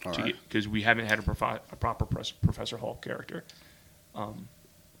one, because we haven't had a proper Professor Hulk character.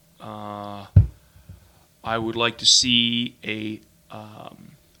 I would like to see a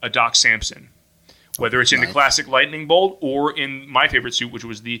Doc Samson, whether it's in the classic Lightning Bolt or in my favorite suit, which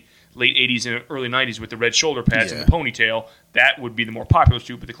was the late 80s and early 90s with the red shoulder pads and the ponytail. That would be the more popular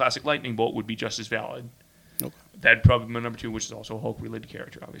suit, but the classic Lightning Bolt would be just as valid. Okay. That'd probably be my number 2, which is also a Hulk-related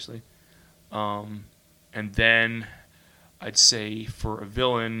character, obviously. And then I'd say for a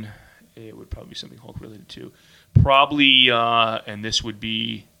villain, it would probably be something Hulk-related too. Probably, and this would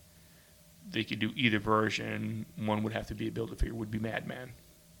be, they could do either version. One would have to be a Build-A-Figure, would be Madman.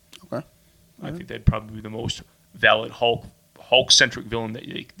 Okay. I think that'd probably be the most valid Hulk-centric villain that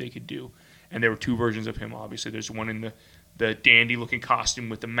they could do. And there were 2 versions of him, obviously. There's one in the dandy-looking costume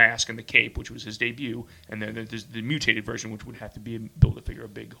with the mask and the cape, which was his debut. And then there's the mutated version, which would have to be Build-A-Figure, a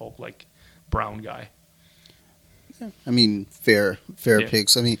big Hulk-like brown guy. Yeah. I mean, fair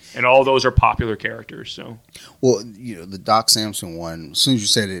picks. I mean, and all those are popular characters. So, well, you know, the Doc Samson one. As soon as you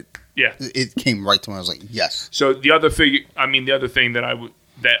said it, it came right to me. I was like, yes. So the other thing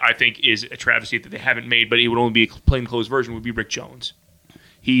that I think is a travesty that they haven't made, but it would only be a plainclothes version, would be Rick Jones.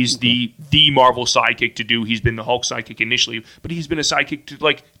 He's the Marvel sidekick to do. He's been the Hulk sidekick initially, but he's been a sidekick to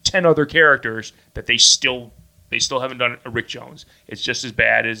like 10 other characters that they still haven't done a Rick Jones. It's just as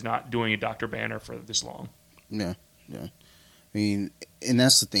bad as not doing a Dr. Banner for this long. Yeah. I mean, and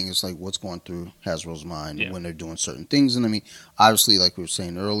that's the thing. It's like what's going through Hasbro's mind when they're doing certain things. And I mean, obviously, like we were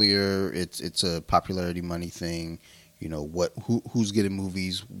saying earlier, it's a popularity money thing. You know, who's getting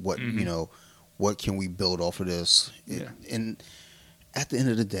movies? What you know, what can we build off of this? And at the end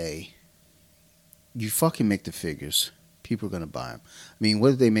of the day, you fucking make the figures. People are gonna buy them. I mean,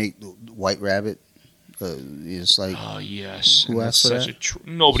 what did they make? White Rabbit. It's like, oh yes, who asked for that?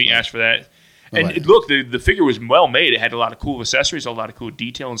 Nobody asked for that. And look, the figure was well made. It had a lot of cool accessories, a lot of cool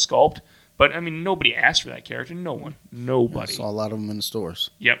detail and sculpt. But, I mean, nobody asked for that character. No one. Nobody. I saw a lot of them in the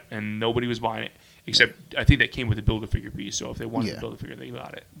stores. Yep, and nobody was buying it. Except, I think that came with the Build-A-Figure piece. So if they wanted to build a figure, they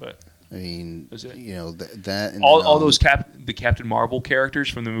got it. But I mean, you know, that and all those the Captain Marvel characters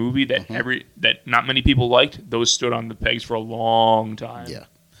from the movie that that not many people liked, those stood on the pegs for a long time. Yeah.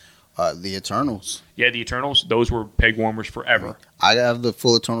 The Eternals. Yeah, the Eternals. Those were peg warmers forever. I have the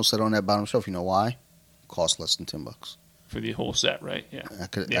full Eternal set on that bottom shelf. You know why? Cost less than $10 for the whole set, right? Yeah,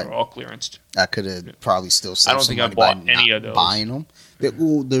 they were all clearanced. I could have probably still. I don't think I bought any of those. Buying them.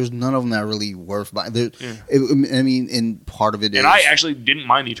 There's none of them that are really worth buying. I mean, and part of it and I actually didn't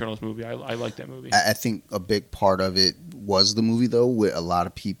mind the Eternals movie. I liked that movie. I think a big part of it was the movie, though, with a lot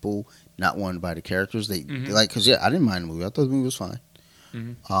of people not wanting to buy the characters. They like because I didn't mind the movie. I thought the movie was fine.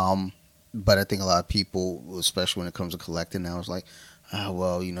 But I think a lot of people, especially when it comes to collecting now, is like,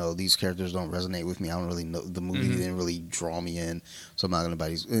 well, you know, these characters don't resonate with me. I don't really know the movie didn't really draw me in, so I'm not going to buy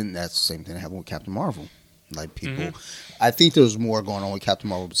these. And that's the same thing that happened with Captain Marvel. Like people, I think there's more going on with Captain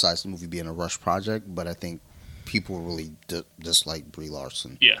Marvel besides the movie being a rush project. But I think people really dislike Brie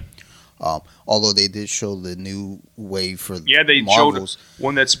Larson. Yeah. Although they did show the new wave for they Marvels. showed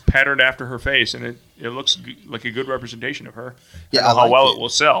one that's patterned after her face, and it looks like a good representation of her. Yeah, I don't know how well it will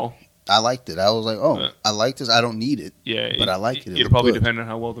sell. I liked it. I was like, I like this. I don't need it. Yeah, but I like it. It'll probably depend on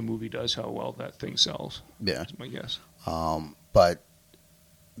how well the movie does, how well that thing sells. Yeah, that's my guess. But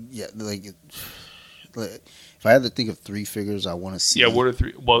yeah, like if I had to think of 3 figures I want to see. Yeah, what are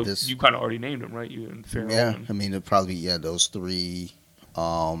 3? Well, you kind of already named them, right? You and Pharaoh. Yeah, I mean, it'd probably be those 3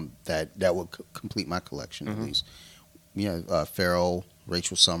 that would complete my collection at least. Yeah, Pharaoh,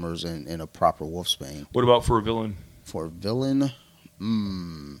 Rachel Summers, and a proper Wolfsbane. What about for a villain? For a villain,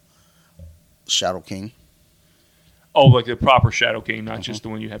 Shadow King. Oh, like the proper Shadow King, not just the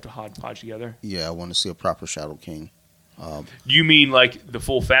one you have to hodgepodge together? Yeah, I want to see a proper Shadow King. You mean like the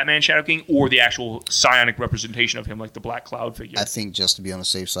full Fat Man Shadow King, or the actual psionic representation of him, like the Black Cloud figure? I think just to be on the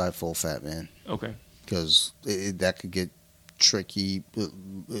safe side, full Fat Man. Okay. Because that could get tricky,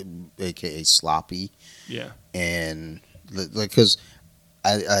 a.k.a. sloppy. Yeah. And because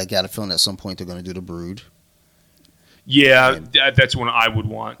I got a feeling at some point they're going to do the Brood. Yeah, that's one I would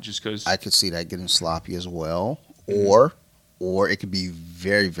want, just because I could see that getting sloppy as well, or it could be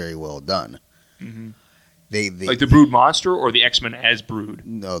very, very well done. Mm-hmm. They like the Brood monster or the X-Men as Brood.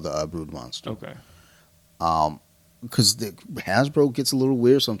 No, the Brood monster. Okay. Because Hasbro gets a little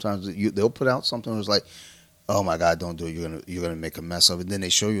weird sometimes. They'll put out something that's like, "Oh my God, don't do it! You're gonna make a mess of it." Then they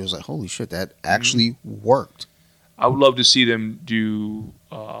show you, it's like, "Holy shit, that actually worked." I would love to see them do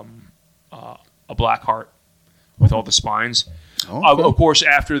a Black Heart with all the spines. Okay. Of course,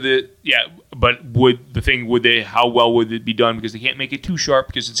 after but how well would it be done? Because they can't make it too sharp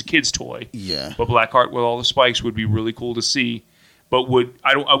because it's a kid's toy. Yeah. But Black Heart with all the spikes would be really cool to see. But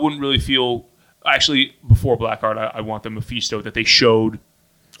I wouldn't really feel, actually, before Black Heart, I want the Mephisto that they showed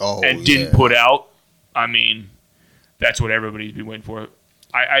and didn't put out. I mean, that's what everybody's been waiting for.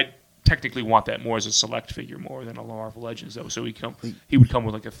 I technically want that more as a select figure more than a Marvel Legends, though. So he would come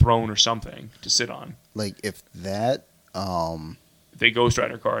with like a throne or something to sit on. Like if that if the Ghost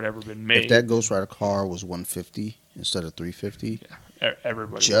Rider card ever been made, if that Ghost Rider car was $150 instead of $350,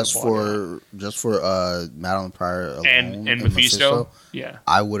 everybody just for Madeline Pryor alone and Mephisto, yeah,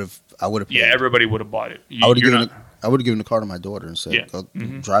 I would have paid. Yeah, everybody would have bought it. I would have given the car to my daughter and said, "Go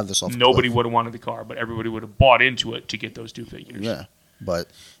drive this off." Nobody would have wanted the car, but everybody would have bought into it to get those 2 figures. Yeah, but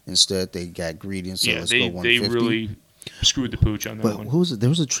instead they got greedy and said, "Let's go 150." They really screwed the pooch on that one. But who was it? There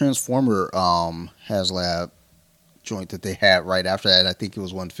was a Transformer HasLab joint that they had right after that. I think it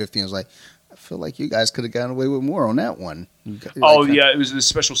was 150. And I was like, I feel like you guys could have gotten away with more on that one. It was the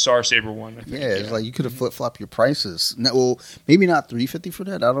special Star Saber one. I think. Yeah, it's like you could have flip-flopped your prices. Well, maybe not $350 for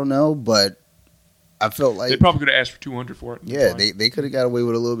that. I don't know, but I felt like they probably could have asked for $200 for it. Yeah, they could have got away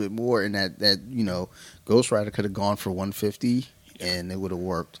with a little bit more, and that Ghost Rider could have gone for $150, and it would have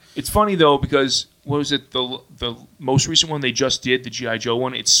worked. It's funny though, because what was it, the most recent one they just did, the G.I. Joe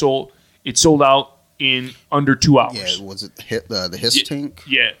one? It sold out in under 2 hours. Yeah, was it the Hiss tank?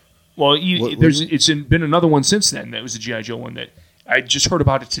 Yeah. Well, been another one since then. That was the G.I. Joe one that I just heard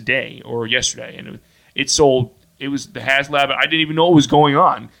about it today or yesterday, and it sold. It was the HasLab. I didn't even know what was going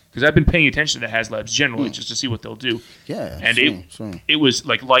on because I've been paying attention to HasLabs generally just to see what they'll do. Yeah, and it was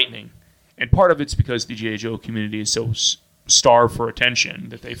like lightning. And part of it's because the G.I. Joe community is so starved for attention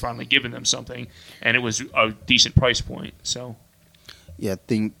that they finally given them something, and it was a decent price point. So, yeah, I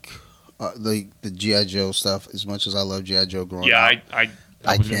think. The G.I. Joe stuff, as much as I love G.I. Joe growing up. Yeah,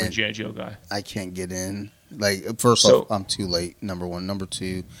 I was a G.I. Joe guy. I can't get in. Like, first off, I'm too late, number one. Number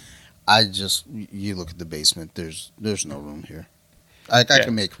two, you look at the basement, there's no room here. I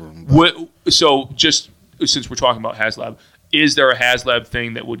can make room. So, just since we're talking about HasLab, is there a HasLab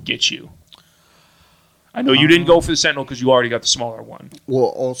thing that would get you? I know you didn't go for the Sentinel because you already got the smaller one. Well,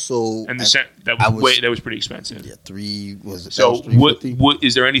 also, and that was pretty expensive. Yeah, $3 So,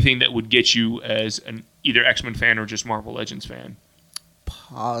 is there anything that would get you as an either X-Men fan or just Marvel Legends fan?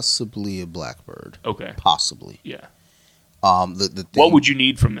 Possibly a Blackbird. Okay. Possibly. Yeah. The thing, what would you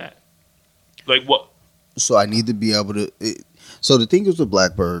need from that? Like what? So I need to be able to. So the thing is with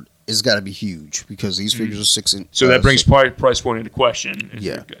Blackbird, it's got to be huge because these figures are 6 inches. So that brings price point into question.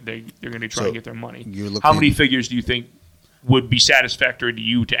 Yeah, they're going to try to get their money. How many figures do you think would be satisfactory to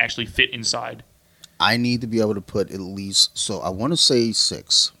you to actually fit inside? I need to be able to put at least. So I want to say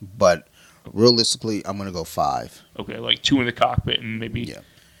 6, but realistically, I'm going to go 5. Okay, like 2 in the cockpit and maybe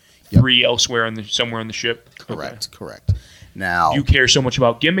 3 elsewhere somewhere on the ship. Correct. Now, do you care so much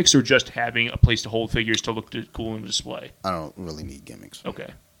about gimmicks or just having a place to hold figures to look cool in the display? I don't really need gimmicks.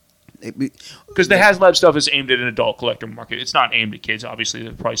 Okay. Because the HasLab stuff is aimed at an adult collector market. It's not aimed at kids, obviously,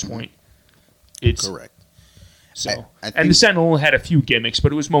 the price point. It's correct. So, I think, and the Sentinel only had a few gimmicks,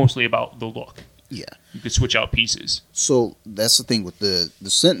 but it was mostly about the look. Yeah. You could switch out pieces. So that's the thing with the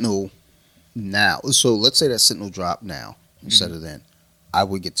Sentinel now. So let's say that Sentinel dropped now instead of then. I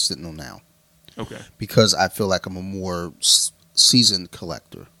would get Sentinel now. Okay. Because I feel like I'm a more seasoned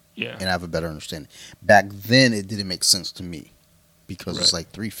collector. Yeah. And I have a better understanding. Back then, it didn't make sense to me because it's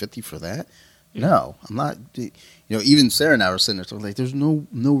like $350 for that. Yeah. No, I'm not. You know, even Sarah and I were sitting there, so like, there's no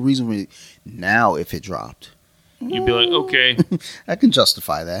reason for me. Now, if it dropped, you'd be like, okay, I can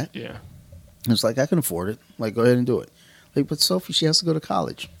justify that. Yeah. It's like I can afford it. Like, go ahead and do it. Like, but Sophie, she has to go to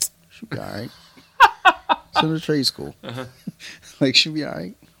college. She'll be all right. She's in a trade school. Like, she'll be all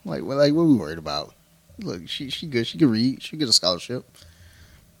right. Like, what are we worried about? Look, she good. She can read. She get a scholarship.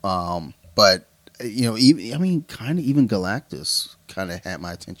 But you know, even Galactus kind of had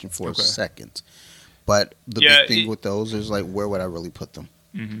my attention for a second. But the big thing with those is like, where would I really put them?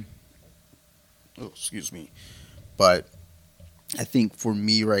 Mm-hmm. Oh, excuse me. But I think for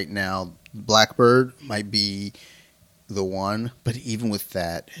me right now, Blackbird might be the one. But even with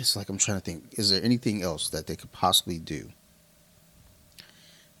that, it's like I'm trying to think: is there anything else that they could possibly do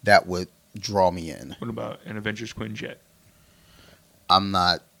that would draw me in? What about an Avengers Quinjet? I'm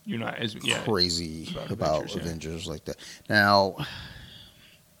not. You're not as crazy about Avengers like that. Now,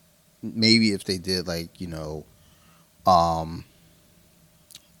 maybe if they did like, you know,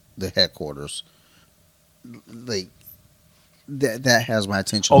 the headquarters, like that has my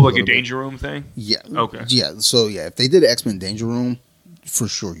attention. Oh, like a Danger Room thing? Yeah. Okay. Yeah. So yeah, if they did X-Men Danger Room, for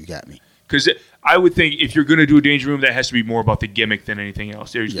sure you got me. Because I would think if you're going to do a Danger Room, that has to be more about the gimmick than anything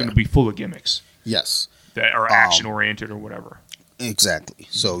else. There's going to be full of gimmicks. Yes. That are action oriented or whatever. Exactly.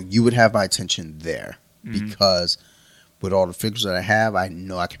 So you would have my attention there because with all the figures that I have, I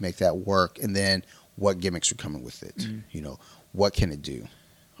know I can make that work. And then what gimmicks are coming with it? You know, what can it do?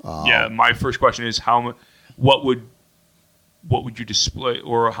 Yeah. My first question is what would you display,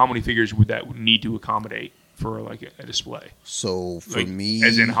 or how many figures would that need to accommodate for like a display? So for me,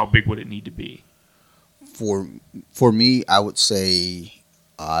 as in how big would it need to be? For me, I would say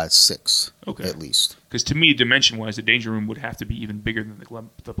 6, at least. Because to me, dimension-wise, the Danger Room would have to be even bigger than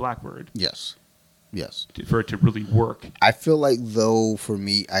the Blackbird. Yes. For it to really work. I feel like though, for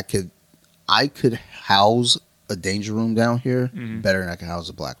me, I could house a Danger Room down here better than I can house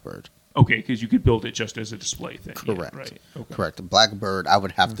a Blackbird. Okay, because you could build it just as a display thing. Correct. Yeah, right. Okay. Correct. The Blackbird, I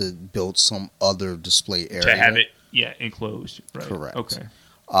would have to build some other display area to have it, enclosed. Right. Correct. Okay.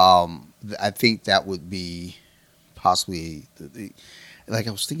 I think that would be possibly like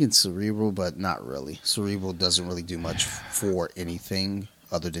I was thinking Cerebral, but not really. Cerebral doesn't really do much for anything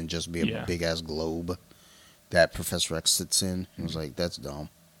other than just be a big ass globe that Professor X sits in. I was like, that's dumb.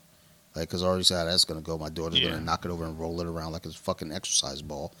 Like, because I already said that's gonna go. My daughter's gonna knock it over and roll it around like it's a fucking exercise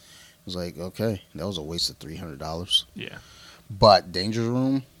ball. I was like, okay, that was a waste of $300. Yeah. But Danger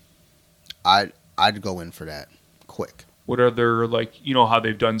Room, I'd go in for that quick. What are there, like, you know how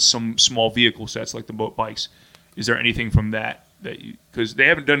they've done some small vehicle sets like the boat bikes? Is there anything from that because they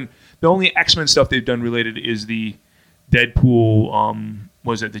haven't done, the only X-Men stuff they've done related is the Deadpool,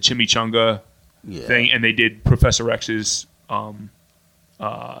 was it the Chimichanga thing, and they did Professor X's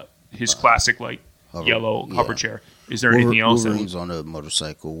his classic like yellow hover chair. Is there anything else? Wolverine's on a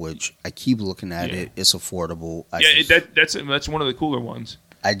motorcycle, which I keep looking at it. It's affordable. That's one of the cooler ones.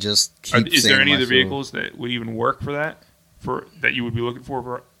 I just keep Is there any other vehicles that would even work for that? That you would be looking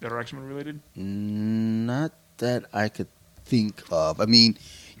for that are X-Men related? Not that I could think of. I mean,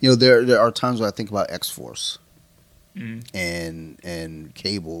 you know, there are times when I think about X-Force and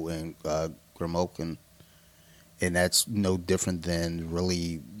Cable and Grimoken, and that's no different than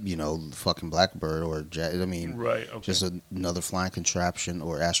really, you know, fucking Blackbird or Jet. I mean, just another flying contraption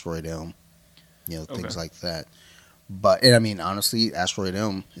or Asteroid M, you know, things like that. But, and I mean, honestly, Asteroid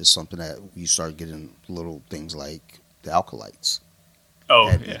M is something that you start getting little things like the Alkalites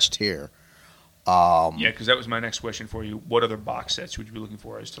at each tier. Because that was my next question for you. What other box sets would you be looking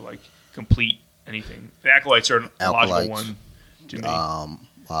for as to, like, complete anything? The Acolytes are a logical one to me.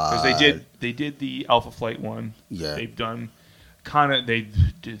 Because they did the Alpha Flight one. Yeah. They've done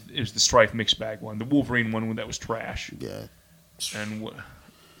it was the Strife mixed bag one. The Wolverine one that was trash. Yeah.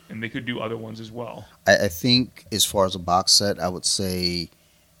 And they could do other ones as well. I think as far as a box set, I would say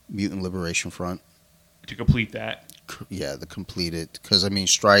Mutant Liberation Front. To complete that. Yeah, the completed. Because, I mean,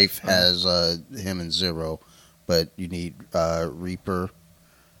 Strife has him and Zero, but you need Reaper,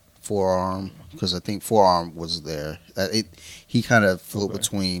 Forearm, because I think Forearm was there. He kind of flew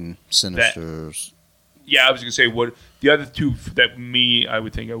between Sinisters. I was going to say, what the other two that I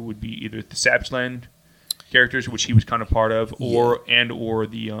would think would be either the Savage Land characters, which he was kind of part of, or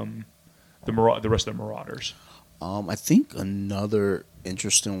the rest of the Marauders. I think another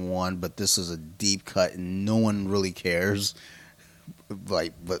interesting one, but this is a deep cut and no one really cares.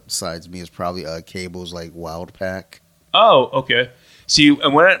 Like, but besides me, is probably Cable's like Wild Pack. Oh, okay. See,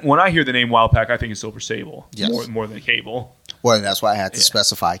 and when I hear the name Wild Pack, I think it's Silver Sable more than Cable. Well, and that's why I had to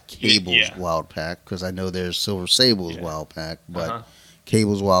specify Cable's Yeah. Wild Pack, because I know there's Silver Sable's Wild Pack, but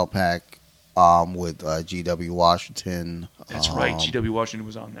Cable's Wild Pack with G.W. Washington. That's right. G.W. Washington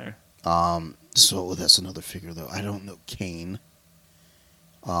was on there. So that's another figure, though. I don't know. Kane.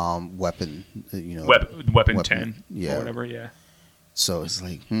 Weapon, Weapon 10 yeah. or whatever, yeah. So it's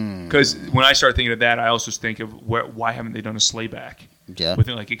like, Because when I start thinking of that, I also think of why haven't they done a slayback with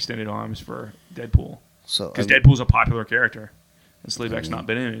like extended arms for Deadpool? So because Deadpool's a popular character, and slayback's not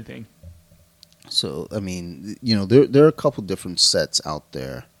been in anything. So I mean, there are a couple different sets out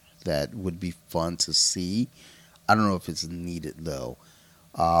there that would be fun to see. I don't know if it's needed though.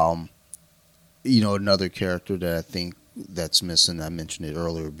 Another character that I think that's missing, I mentioned it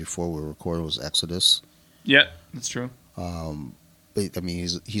earlier before we recorded, was Exodus. Yeah, that's true. But, I mean,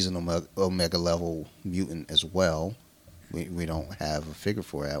 he's an Omega level mutant as well. We don't have a figure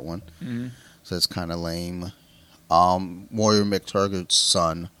for that one, so it's kind of lame. Warrior McTarget's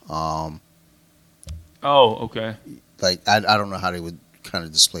son. Oh, okay. Like I don't know how they would kind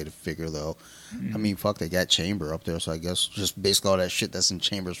of display the figure though. I mean, fuck, they got Chamber up there, so I guess just basically all that shit that's in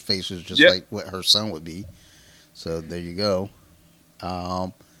Chamber's face is just like what her son would be. So there you go.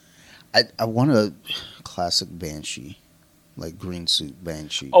 I want a classic Banshee, like green suit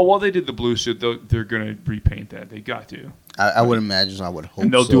Banshee. Oh, well, they did the blue suit. They're going to repaint that. They got to. I would imagine. I would hope.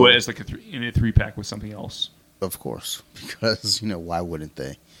 And they'll so. do it as like in a 3-pack with something else. Of course, because why wouldn't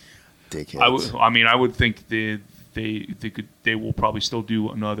they? Dickheads. I would think they will probably still do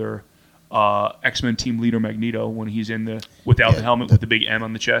another X-Men team leader Magneto when he's without the helmet with the big M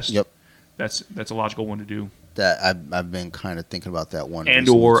on the chest. Yep, that's a logical one to do. That I've been kind of thinking about that one. And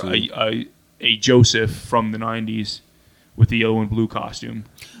or a Joseph from the 90s with the yellow and blue costume.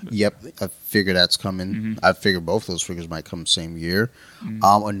 Yep, I figure that's coming. I figure both those figures might come same year.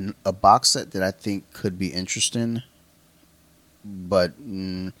 A box set that I think could be interesting, but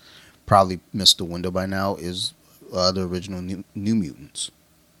probably missed the window by now, is the original New Mutants.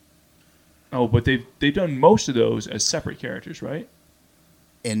 Oh, but they've done most of those as separate characters, right?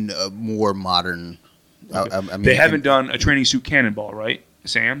 In a more modern. Okay. I mean, they haven't done a training suit Cannonball, right?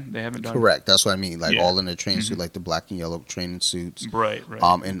 Sam, they haven't done. Correct. That's what I mean. Like all in a training suit, like the black and yellow training suits. Right.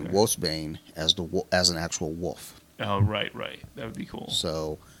 And Wolfsbane as an actual wolf. Oh, right. That would be cool.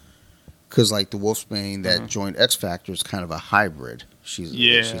 So, because like the Wolfsbane that joined X Factor is kind of a hybrid. She's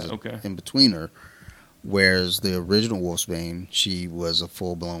in between her. Whereas the original Wolfsbane, she was a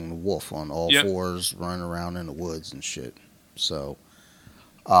full blown wolf on all fours, running around in the woods and shit. So,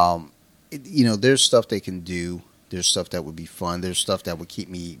 there's stuff they can do. There's stuff that would be fun. There's stuff that would keep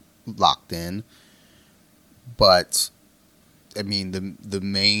me locked in. But, I mean, the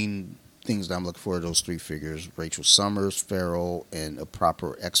main things that I'm looking for are those three figures: Rachel Summers, Farrell, and a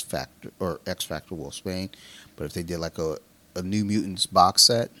proper X Factor Wolfsbane. But if they did like a New Mutants box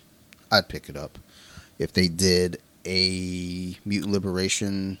set, I'd pick it up. If they did a Mutant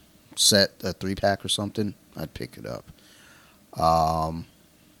Liberation set, a 3-pack or something, I'd pick it up.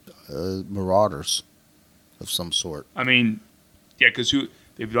 Marauders of some sort. I mean, yeah, because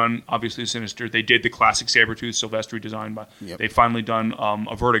they've done obviously Sinister. They did the classic Sabretooth Silvestri design, but they've finally done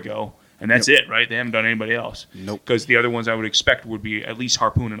a Vertigo, and that's it, right? They haven't done anybody else. Nope. Because the other ones I would expect would be at least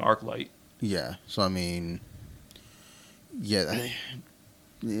Harpoon and Arclight. Yeah. So I mean,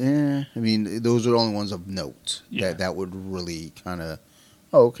 I mean, those are the only ones of note that would really kind of,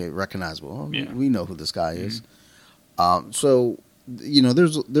 recognizable. We know who this guy is. So,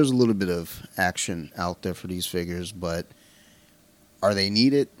 there's a little bit of action out there for these figures, but are they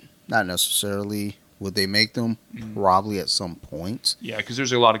needed? Not necessarily. Would they make them? Probably at some point. Yeah, because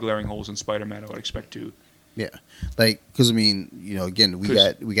there's a lot of glaring holes in Spider-Man I would expect to. Yeah, like because I mean, again, we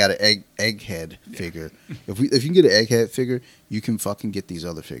got an egghead figure. If you can get an egghead figure, you can fucking get these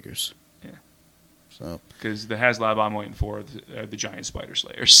other figures. Yeah. So because the HasLab I'm waiting for the giant Spider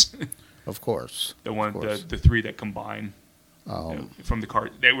Slayers. Of course. The three that combine from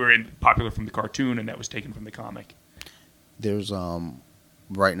the they were popular from the cartoon, and that was taken from the comic. There's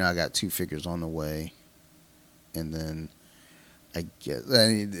right now I got 2 figures on the way, and then. I guess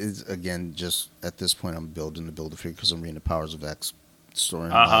it's, again, just at this point, I'm building the Build-A-Figure because I'm reading the Powers of X story.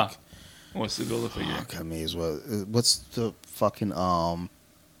 And like, what's the Build-A-Figure? Fuck, I may as well. What's the fucking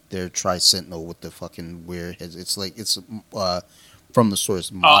their Tri-Sentinel with the fucking weird heads? It's like it's from the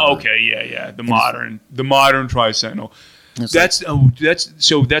source. Modern. Oh, okay, yeah. The modern Tri-Sentinel. That's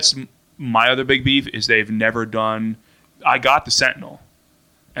my other big beef is they've never done. I got the Sentinel,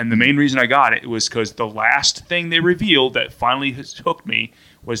 and the main reason I got it was because the last thing they revealed that finally hooked me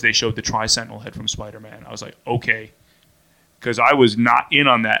was they showed the Tri-Sentinel head from Spider-Man. I was like, okay. Because I was not in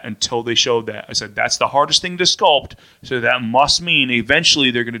on that until they showed that. I said, that's the hardest thing to sculpt, so that must mean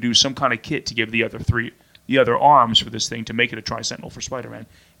eventually they're going to do some kind of kit to give the other arms for this thing to make it a Tri-Sentinel for Spider-Man,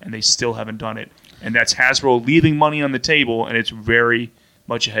 and they still haven't done it. And that's Hasbro leaving money on the table, and it's very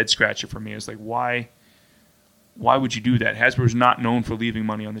much a head-scratcher for me. It's like, why would you do that? Hasbro's not known for leaving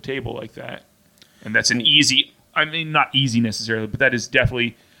money on the table like that. And that's an easy, I mean, not easy necessarily, but that is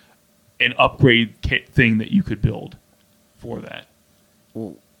definitely an upgrade kit thing that you could build for that.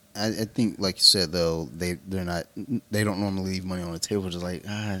 Well, I think, like you said, though, they don't normally leave money on the table. Just like,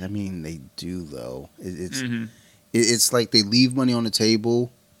 I mean, they do though. It's like they leave money on the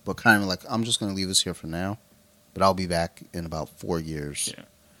table, but kind of like, I'm just going to leave this here for now, but I'll be back in about 4 years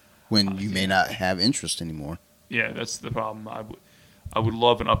when you may not have interest anymore. Yeah, that's the problem. I would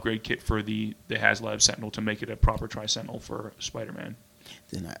love an upgrade kit for the HasLab Sentinel to make it a proper Tri-Sentinel for Spider-Man.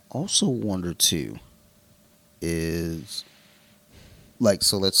 Then I also wonder too, is like,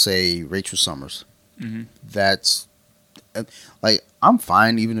 so let's say Rachel Summers. Mm-hmm. That's like, I'm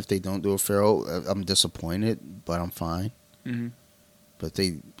fine even if they don't do a Pharaoh. I'm disappointed, but I'm fine. Mm-hmm. But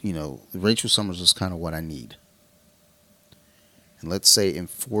Rachel Summers is kind of what I need. And let's say in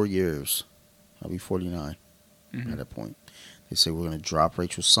 4 years, I'll be 49 at that point. They say we're going to drop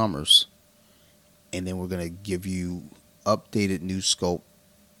Rachel Summers, and then we're going to give you updated new sculpt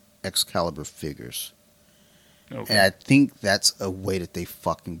Excalibur figures. Okay. And I think that's a way that they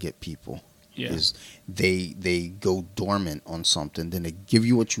fucking get people. Yeah. Is they go dormant on something, then they give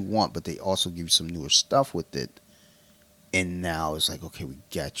you what you want, but they also give you some newer stuff with it. And now it's like, okay, we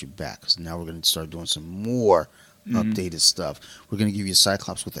got you back, because now we're going to start doing some more updated stuff. We're going to give you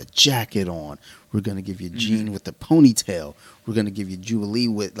Cyclops with a jacket on. We're going to give you Jean with the ponytail. We're going to give you Jubilee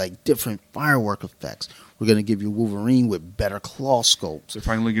with like different firework effects. We're going to give you Wolverine with better claw sculpts. They're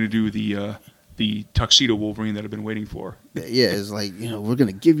finally going to do the tuxedo Wolverine that I've been waiting for. Yeah, it's like, we're going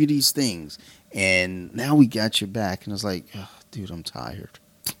to give you these things, and now we got your back. And it's like, oh, dude, I'm tired.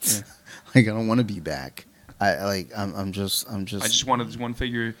 Yeah. Like, I don't want to be back. I'm just. I just wanted this one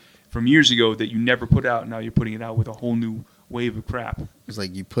figure from years ago that you never put out, and now you're putting it out with a whole new wave of crap. It's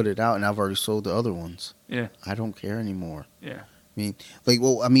like you put it out, and I've already sold the other ones. Yeah. I don't care anymore. Yeah.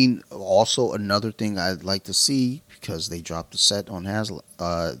 Also another thing I'd like to see, because they dropped the set on Hasbro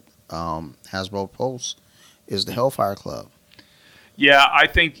Pulse, is the Hellfire Club. Yeah, I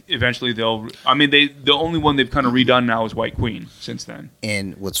think eventually they'll. I mean, the only one they've kind of redone now is White Queen. Since then,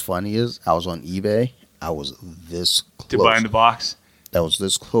 and what's funny is I was on eBay. I was this close to buying the box. That was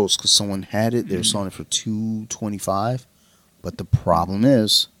this close because someone had it. They were selling it for $225, but the problem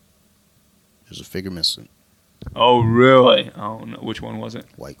is there's a figure missing. Oh, really? Oh, no. Which one was it?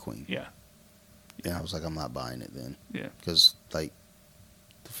 White Queen. Yeah. Yeah, I was like, I'm not buying it then. Yeah. Because, like,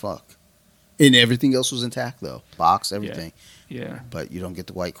 the fuck. And everything else was intact, though. Box, everything. Yeah. But you don't get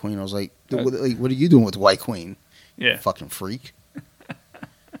the White Queen. I was like, what are you doing with the White Queen? Yeah. Fucking freak.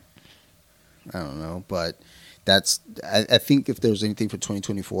 I don't know. But I think if there's anything for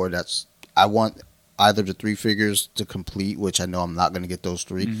 2024, I want either the 3 figures to complete, which I know I'm not going to get those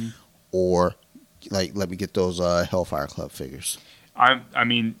 3, or like let me get those Hellfire Club figures. I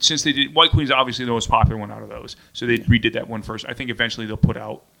mean, since they did, White Queen's obviously the most popular one out of those, so they redid that one first. I think eventually they'll put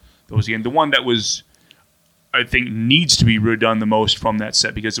out those again. The one that was, I think, needs to be redone the most from that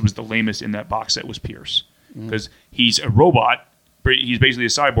set, because it was the lamest in that box set, was Pierce, because he's a robot. He's basically a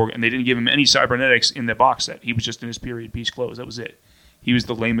cyborg, and they didn't give him any cybernetics in the box set. He was just in his period piece clothes. That was it. He was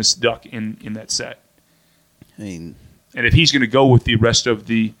the lamest duck in that set. I mean, and if he's going to go with the rest of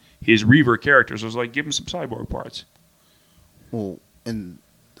his Reaver characters, I was like, give him some cyborg parts. Well, and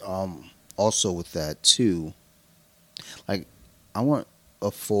also with that too, like, I want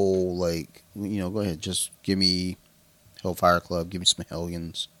a full, like, go ahead, just give me Hellfire Club, give me some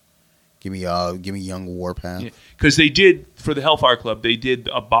Hellions. Give me Young Warpath. Because they did, for the Hellfire Club, they did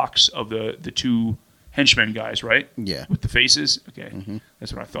a box of the 2 henchmen guys, right? Yeah. With the faces? Okay.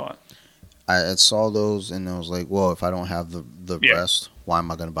 That's what I thought. I saw those, and I was like, well, if I don't have the rest, why am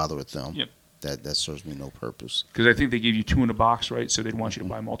I going to bother with them? Yep. That serves me no purpose. Because I think they gave you 2 in a box, right? So they'd want you to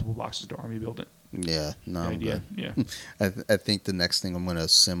buy multiple boxes to army build it. Yeah. No, I'm good. Yeah. I think the next thing I'm going to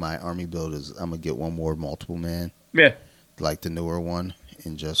semi-army build is I'm going to get one more multiple man. Yeah. Like the newer one,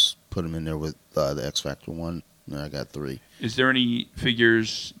 and just put them in there with the X Factor one. And I got 3. Is there any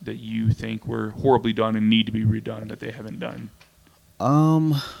figures that you think were horribly done and need to be redone that they haven't done?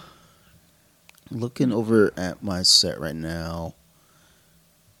 Looking over at my set right now,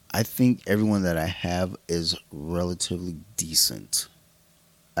 I think everyone that I have is relatively decent.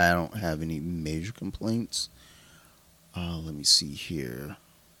 I don't have any major complaints. Let me see here.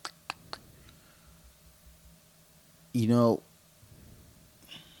 No,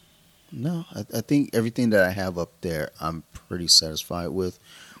 I think everything that I have up there, I'm pretty satisfied with.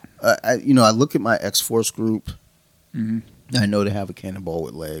 I look at my X-Force group. Mm-hmm. I know they have a cannonball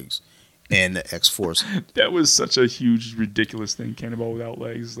with legs, and the X-Force. That was such a huge, ridiculous thing. Cannonball without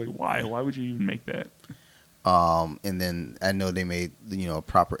legs. Like, why? Why would you even make that? And then I know they made a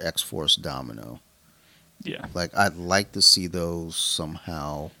proper X-Force domino. Yeah. Like, I'd like to see those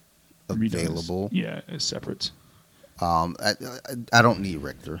somehow available. Yeah, as separates. I don't need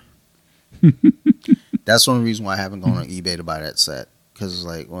Richter. That's the only reason why I haven't gone on eBay to buy that set. Because it's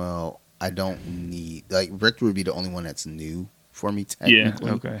like, well, I don't need... Like, Richter would be the only one that's new for me, technically.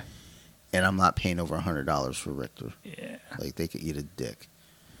 Yeah, okay. And I'm not paying over $100 for Richter. Yeah. Like, they could eat a dick.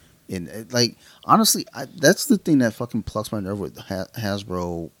 And, like, honestly, that's the thing that fucking plucks my nerve with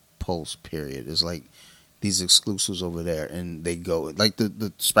Hasbro Pulse, period. Is, like, these exclusives over there. And they go... Like,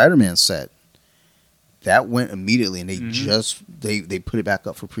 the Spider-Man set... That went immediately, and they just they put it back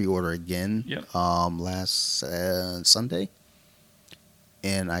up for pre-order again. Yep. Last Sunday,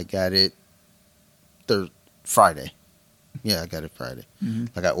 and I got it Friday. Yeah, I got it Friday. Mm-hmm.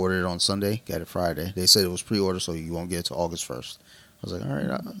 Like, I ordered it on Sunday, got it Friday. They said it was pre-order, so you won't get it till August 1st. I was like, all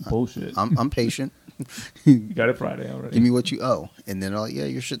right, bullshit. I'm patient. You got it Friday already. Give me what you owe, and then they're like, yeah,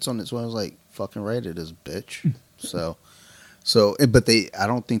 your shit's on it. So I was like, fucking right, it is, bitch. But I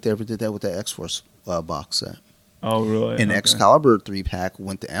don't think they ever did that with the X-Force box set. Oh, really? And okay. Excalibur 3-pack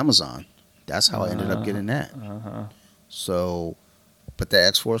went to Amazon. That's how I ended up getting that. Uh-huh. So, but the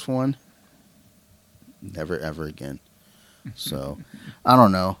X-Force one, never ever again. So, I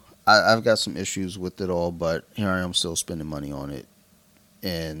don't know. I've got some issues with it all, but here I am still spending money on it.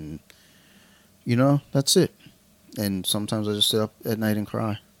 And, that's it. And sometimes I just sit up at night and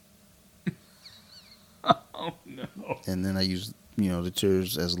cry. Oh, no. And then I use... the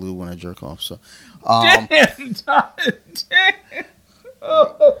tears as lube when I jerk off. So, Damn.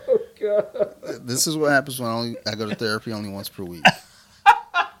 Oh God! This is what happens when I go to therapy only once per week,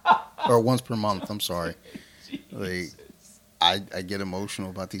 or once per month. I'm sorry. Like, I get emotional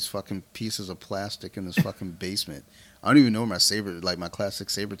about these fucking pieces of plastic in this fucking basement. I don't even know where my classic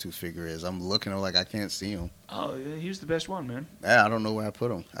Sabretooth figure is. I'm looking, I'm like, I can't see him. Oh, he's the best one, man. Yeah, I don't know where I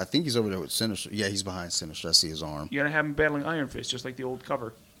put him. I think he's over there with Sinister. Yeah, he's behind Sinister. I see his arm. You gotta have him battling Iron Fist, just like the old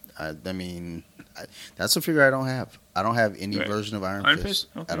cover. That's a figure I don't have. I don't have any version of Iron Fist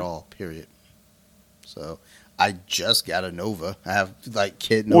okay. at all, period. So, I just got a Nova. I have, like,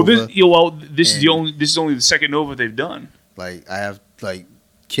 Kid Nova. This is only the second Nova they've done. Like, I have, like,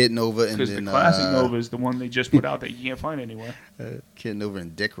 Kid Nova and because the classic Nova is the one they just put out that you can't find anywhere. Kid Nova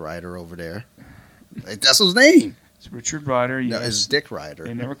and Dick Rider over there. Like, that's his name. It's Richard Rider. No, yes. it's Dick Rider.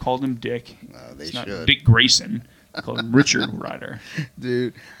 They never called him Dick. No, they it's should. Not Dick Grayson. They called him Richard Rider.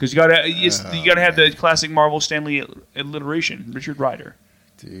 Dude, because you gotta have the classic Marvel Stanley alliteration, Richard Rider.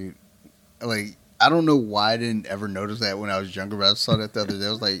 Dude, like, I don't know why I didn't ever notice that when I was younger, but I saw that the other day. I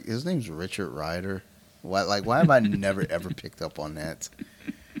was like, his name's Richard Rider. Why have I never ever picked up on that?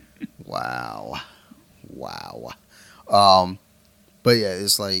 Wow. But yeah,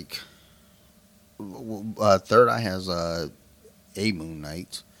 it's like Third Eye has a Moon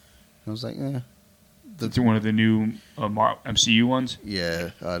Knight. I was like, It's one of the new MCU ones.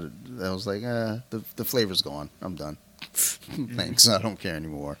 Yeah, I was like, the flavor's gone. I'm done. Thanks. I don't care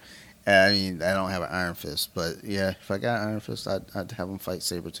anymore. I mean, I don't have an Iron Fist, but yeah, if I got Iron Fist, I'd have him fight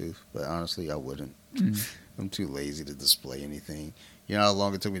Sabretooth. But honestly, I wouldn't. I'm too lazy to display anything. You know how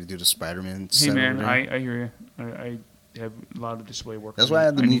long it took me to do the Spider-Man set? Hey man, I hear you. I have a lot of display work. That's why I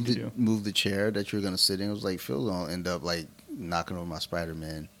had to move the chair that you're gonna sit in. It was like Phil's gonna end up like knocking over my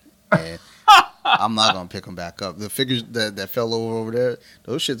Spider-Man, and I'm not gonna pick them back up. The figures that fell over there,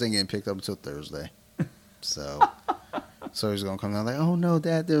 those shits ain't getting picked up until Thursday. So he's gonna come down like, oh no,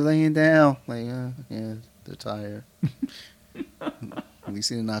 Dad, they're laying down. Like, yeah, they're tired. At least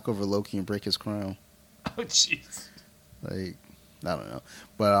he didn't knock over Loki and break his crown. Oh jeez. Like, I don't know,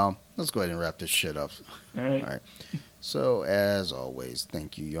 but let's go ahead and wrap this shit up. All right. All right. So as always,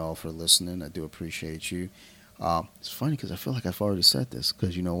 thank you y'all for listening. I do appreciate you. It's funny because I feel like I've already said this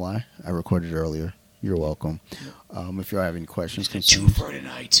because you know why? I recorded earlier. You're welcome. If y'all have any questions, concerns, 2 for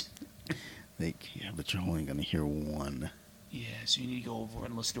tonight. Yeah, but you're only gonna hear one. Yeah, so you need to go over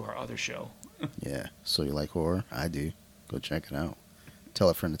and listen to our other show. Yeah. So you like horror? I do. Go check it out. Tell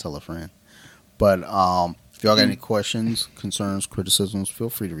a friend to tell a friend. But if y'all got any questions, concerns, criticisms, feel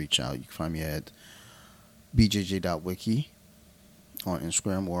free to reach out. You can find me at bjj.wiki. on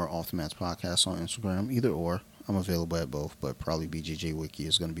Instagram or Off the Mats Podcast on Instagram. Either or. I'm available at both, but probably BJJ Wiki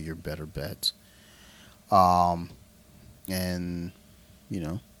is going to be your better bet. And,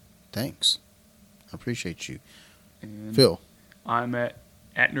 thanks. I appreciate you. And Phil. I'm at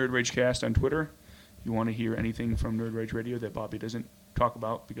Nerd Ragecast on Twitter. If you want to hear anything from Nerd Rage Radio that Bobby doesn't talk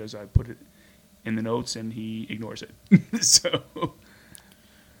about because I put it in the notes and he ignores it. So,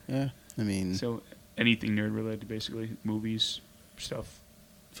 yeah, so anything nerd related, basically, movies, stuff.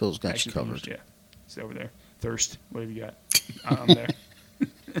 Phil's got you covered. Films, yeah, it's over there. Thirst, whatever you got, I'm there.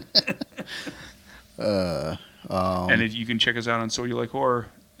 And if you can check us out on So You Like Horror,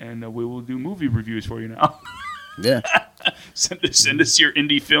 and we will do movie reviews for you now. Yeah. Send us your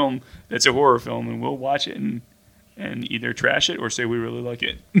indie film that's a horror film, and we'll watch it and either trash it or say we really like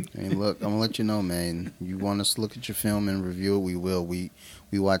it. Hey, look, I'm gonna let you know, man. You want us to look at your film and review it? We will. We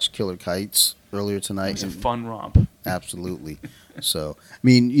watched Killer Kites earlier tonight. It's a fun romp. Absolutely. So,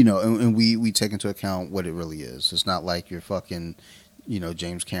 and we take into account what it really is. It's not like you're fucking,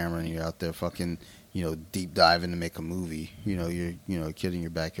 James Cameron. You're out there fucking, deep diving to make a movie. You're a kid in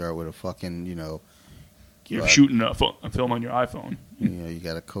your backyard with a fucking, You're shooting a film on your iPhone. You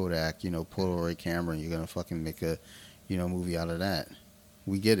got a Kodak, Polaroid camera, and you're gonna fucking make a, movie out of that.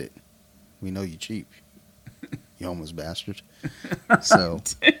 We get it. We know you cheap. You homeless bastard. So,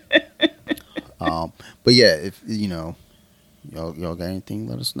 but yeah, if y'all got anything,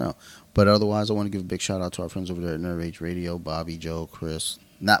 let us know. But otherwise, I want to give a big shout out to our friends over there at Nerd Rage Radio, Bobby, Joe, Chris.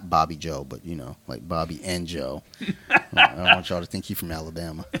 Not Bobby Joe, but like Bobby and Joe. I don't want y'all to think he's from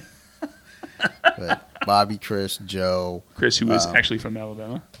Alabama. But Bobby, Chris, Joe. Chris, who is actually from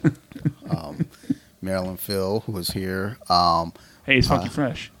Alabama. Maryland Phil, who was here. Hey, it's Funky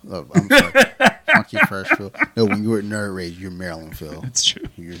Fresh. I'm sorry. Funky Fresh Phil. No, when you were at Nerd Rage, you're Maryland Phil. That's true.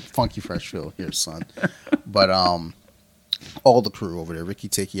 You're Funky Fresh Phil here, son. But all the crew over there, Ricky,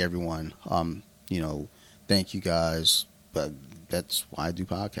 Tiki, everyone. Thank you guys. But that's why I do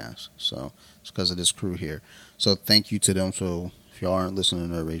podcasts. So it's because of this crew here. So thank you to them. So if y'all aren't listening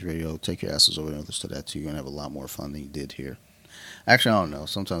to Nerd Rage Radio, take your asses over there and listen to that too. You're gonna have a lot more fun than you did here. Actually, I don't know.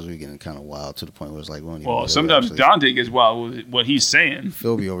 Sometimes we're getting kind of wild to the point where it's like, well, sometimes Dante gets wild with what he's saying.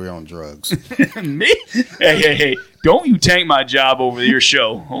 Phil be over here on drugs. Me? Hey! Don't you tank my job over your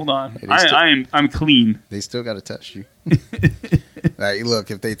show? Hold on, I'm clean. They still got to test you. Like,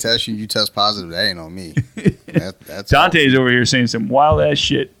 look, if they test you, you test positive. That ain't on me. That's Dante's over here saying some wild ass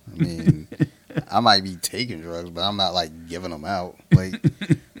shit. I mean, I might be taking drugs, but I'm not like giving them out. Like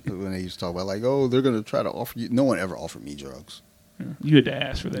when they used to talk about, like, oh, they're gonna try to offer you. No one ever offered me drugs. You had to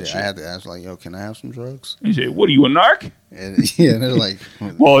ask for that shit. I had to ask, like, yo, can I have some drugs? You say, what are you, a narc? And they're like,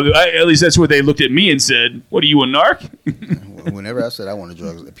 well, at least that's what they looked at me and said. What are you, a narc? Whenever I said I wanted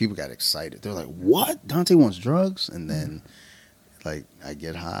drugs, people got excited. They're like, what? Dante wants drugs? And then, like, I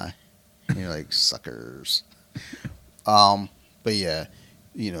get high. And you're like, suckers. But yeah,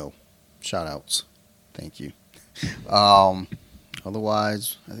 shout outs. Thank you.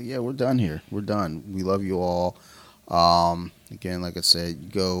 Otherwise, I think, yeah, we're done here. We're done. We love you all. Again, like I said,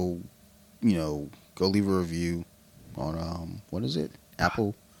 go leave a review on what is it?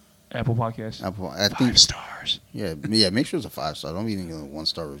 Apple Podcast. I think 5 stars. Yeah. Make sure it's a 5-star. Don't be even a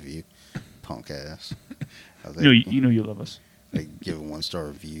 1-star review, punk ass. You know you love us. Like giving 1-star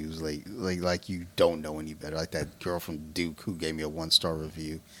reviews, like you don't know any better. Like that girl from Duke who gave me a 1-star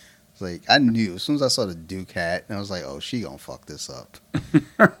review. It's like I knew as soon as I saw the Duke hat, and I was like, oh, she gonna fuck this up,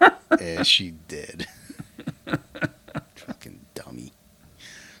 and she did. Fucking dummy.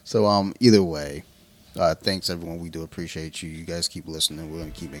 So either way, thanks everyone. We do appreciate you. You guys keep listening. We're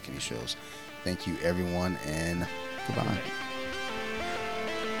gonna keep making these shows. Thank you everyone, and goodbye.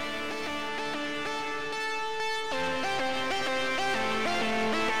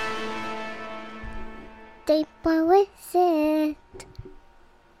 They were with it.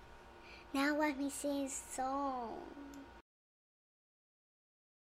 Now let me sing a song.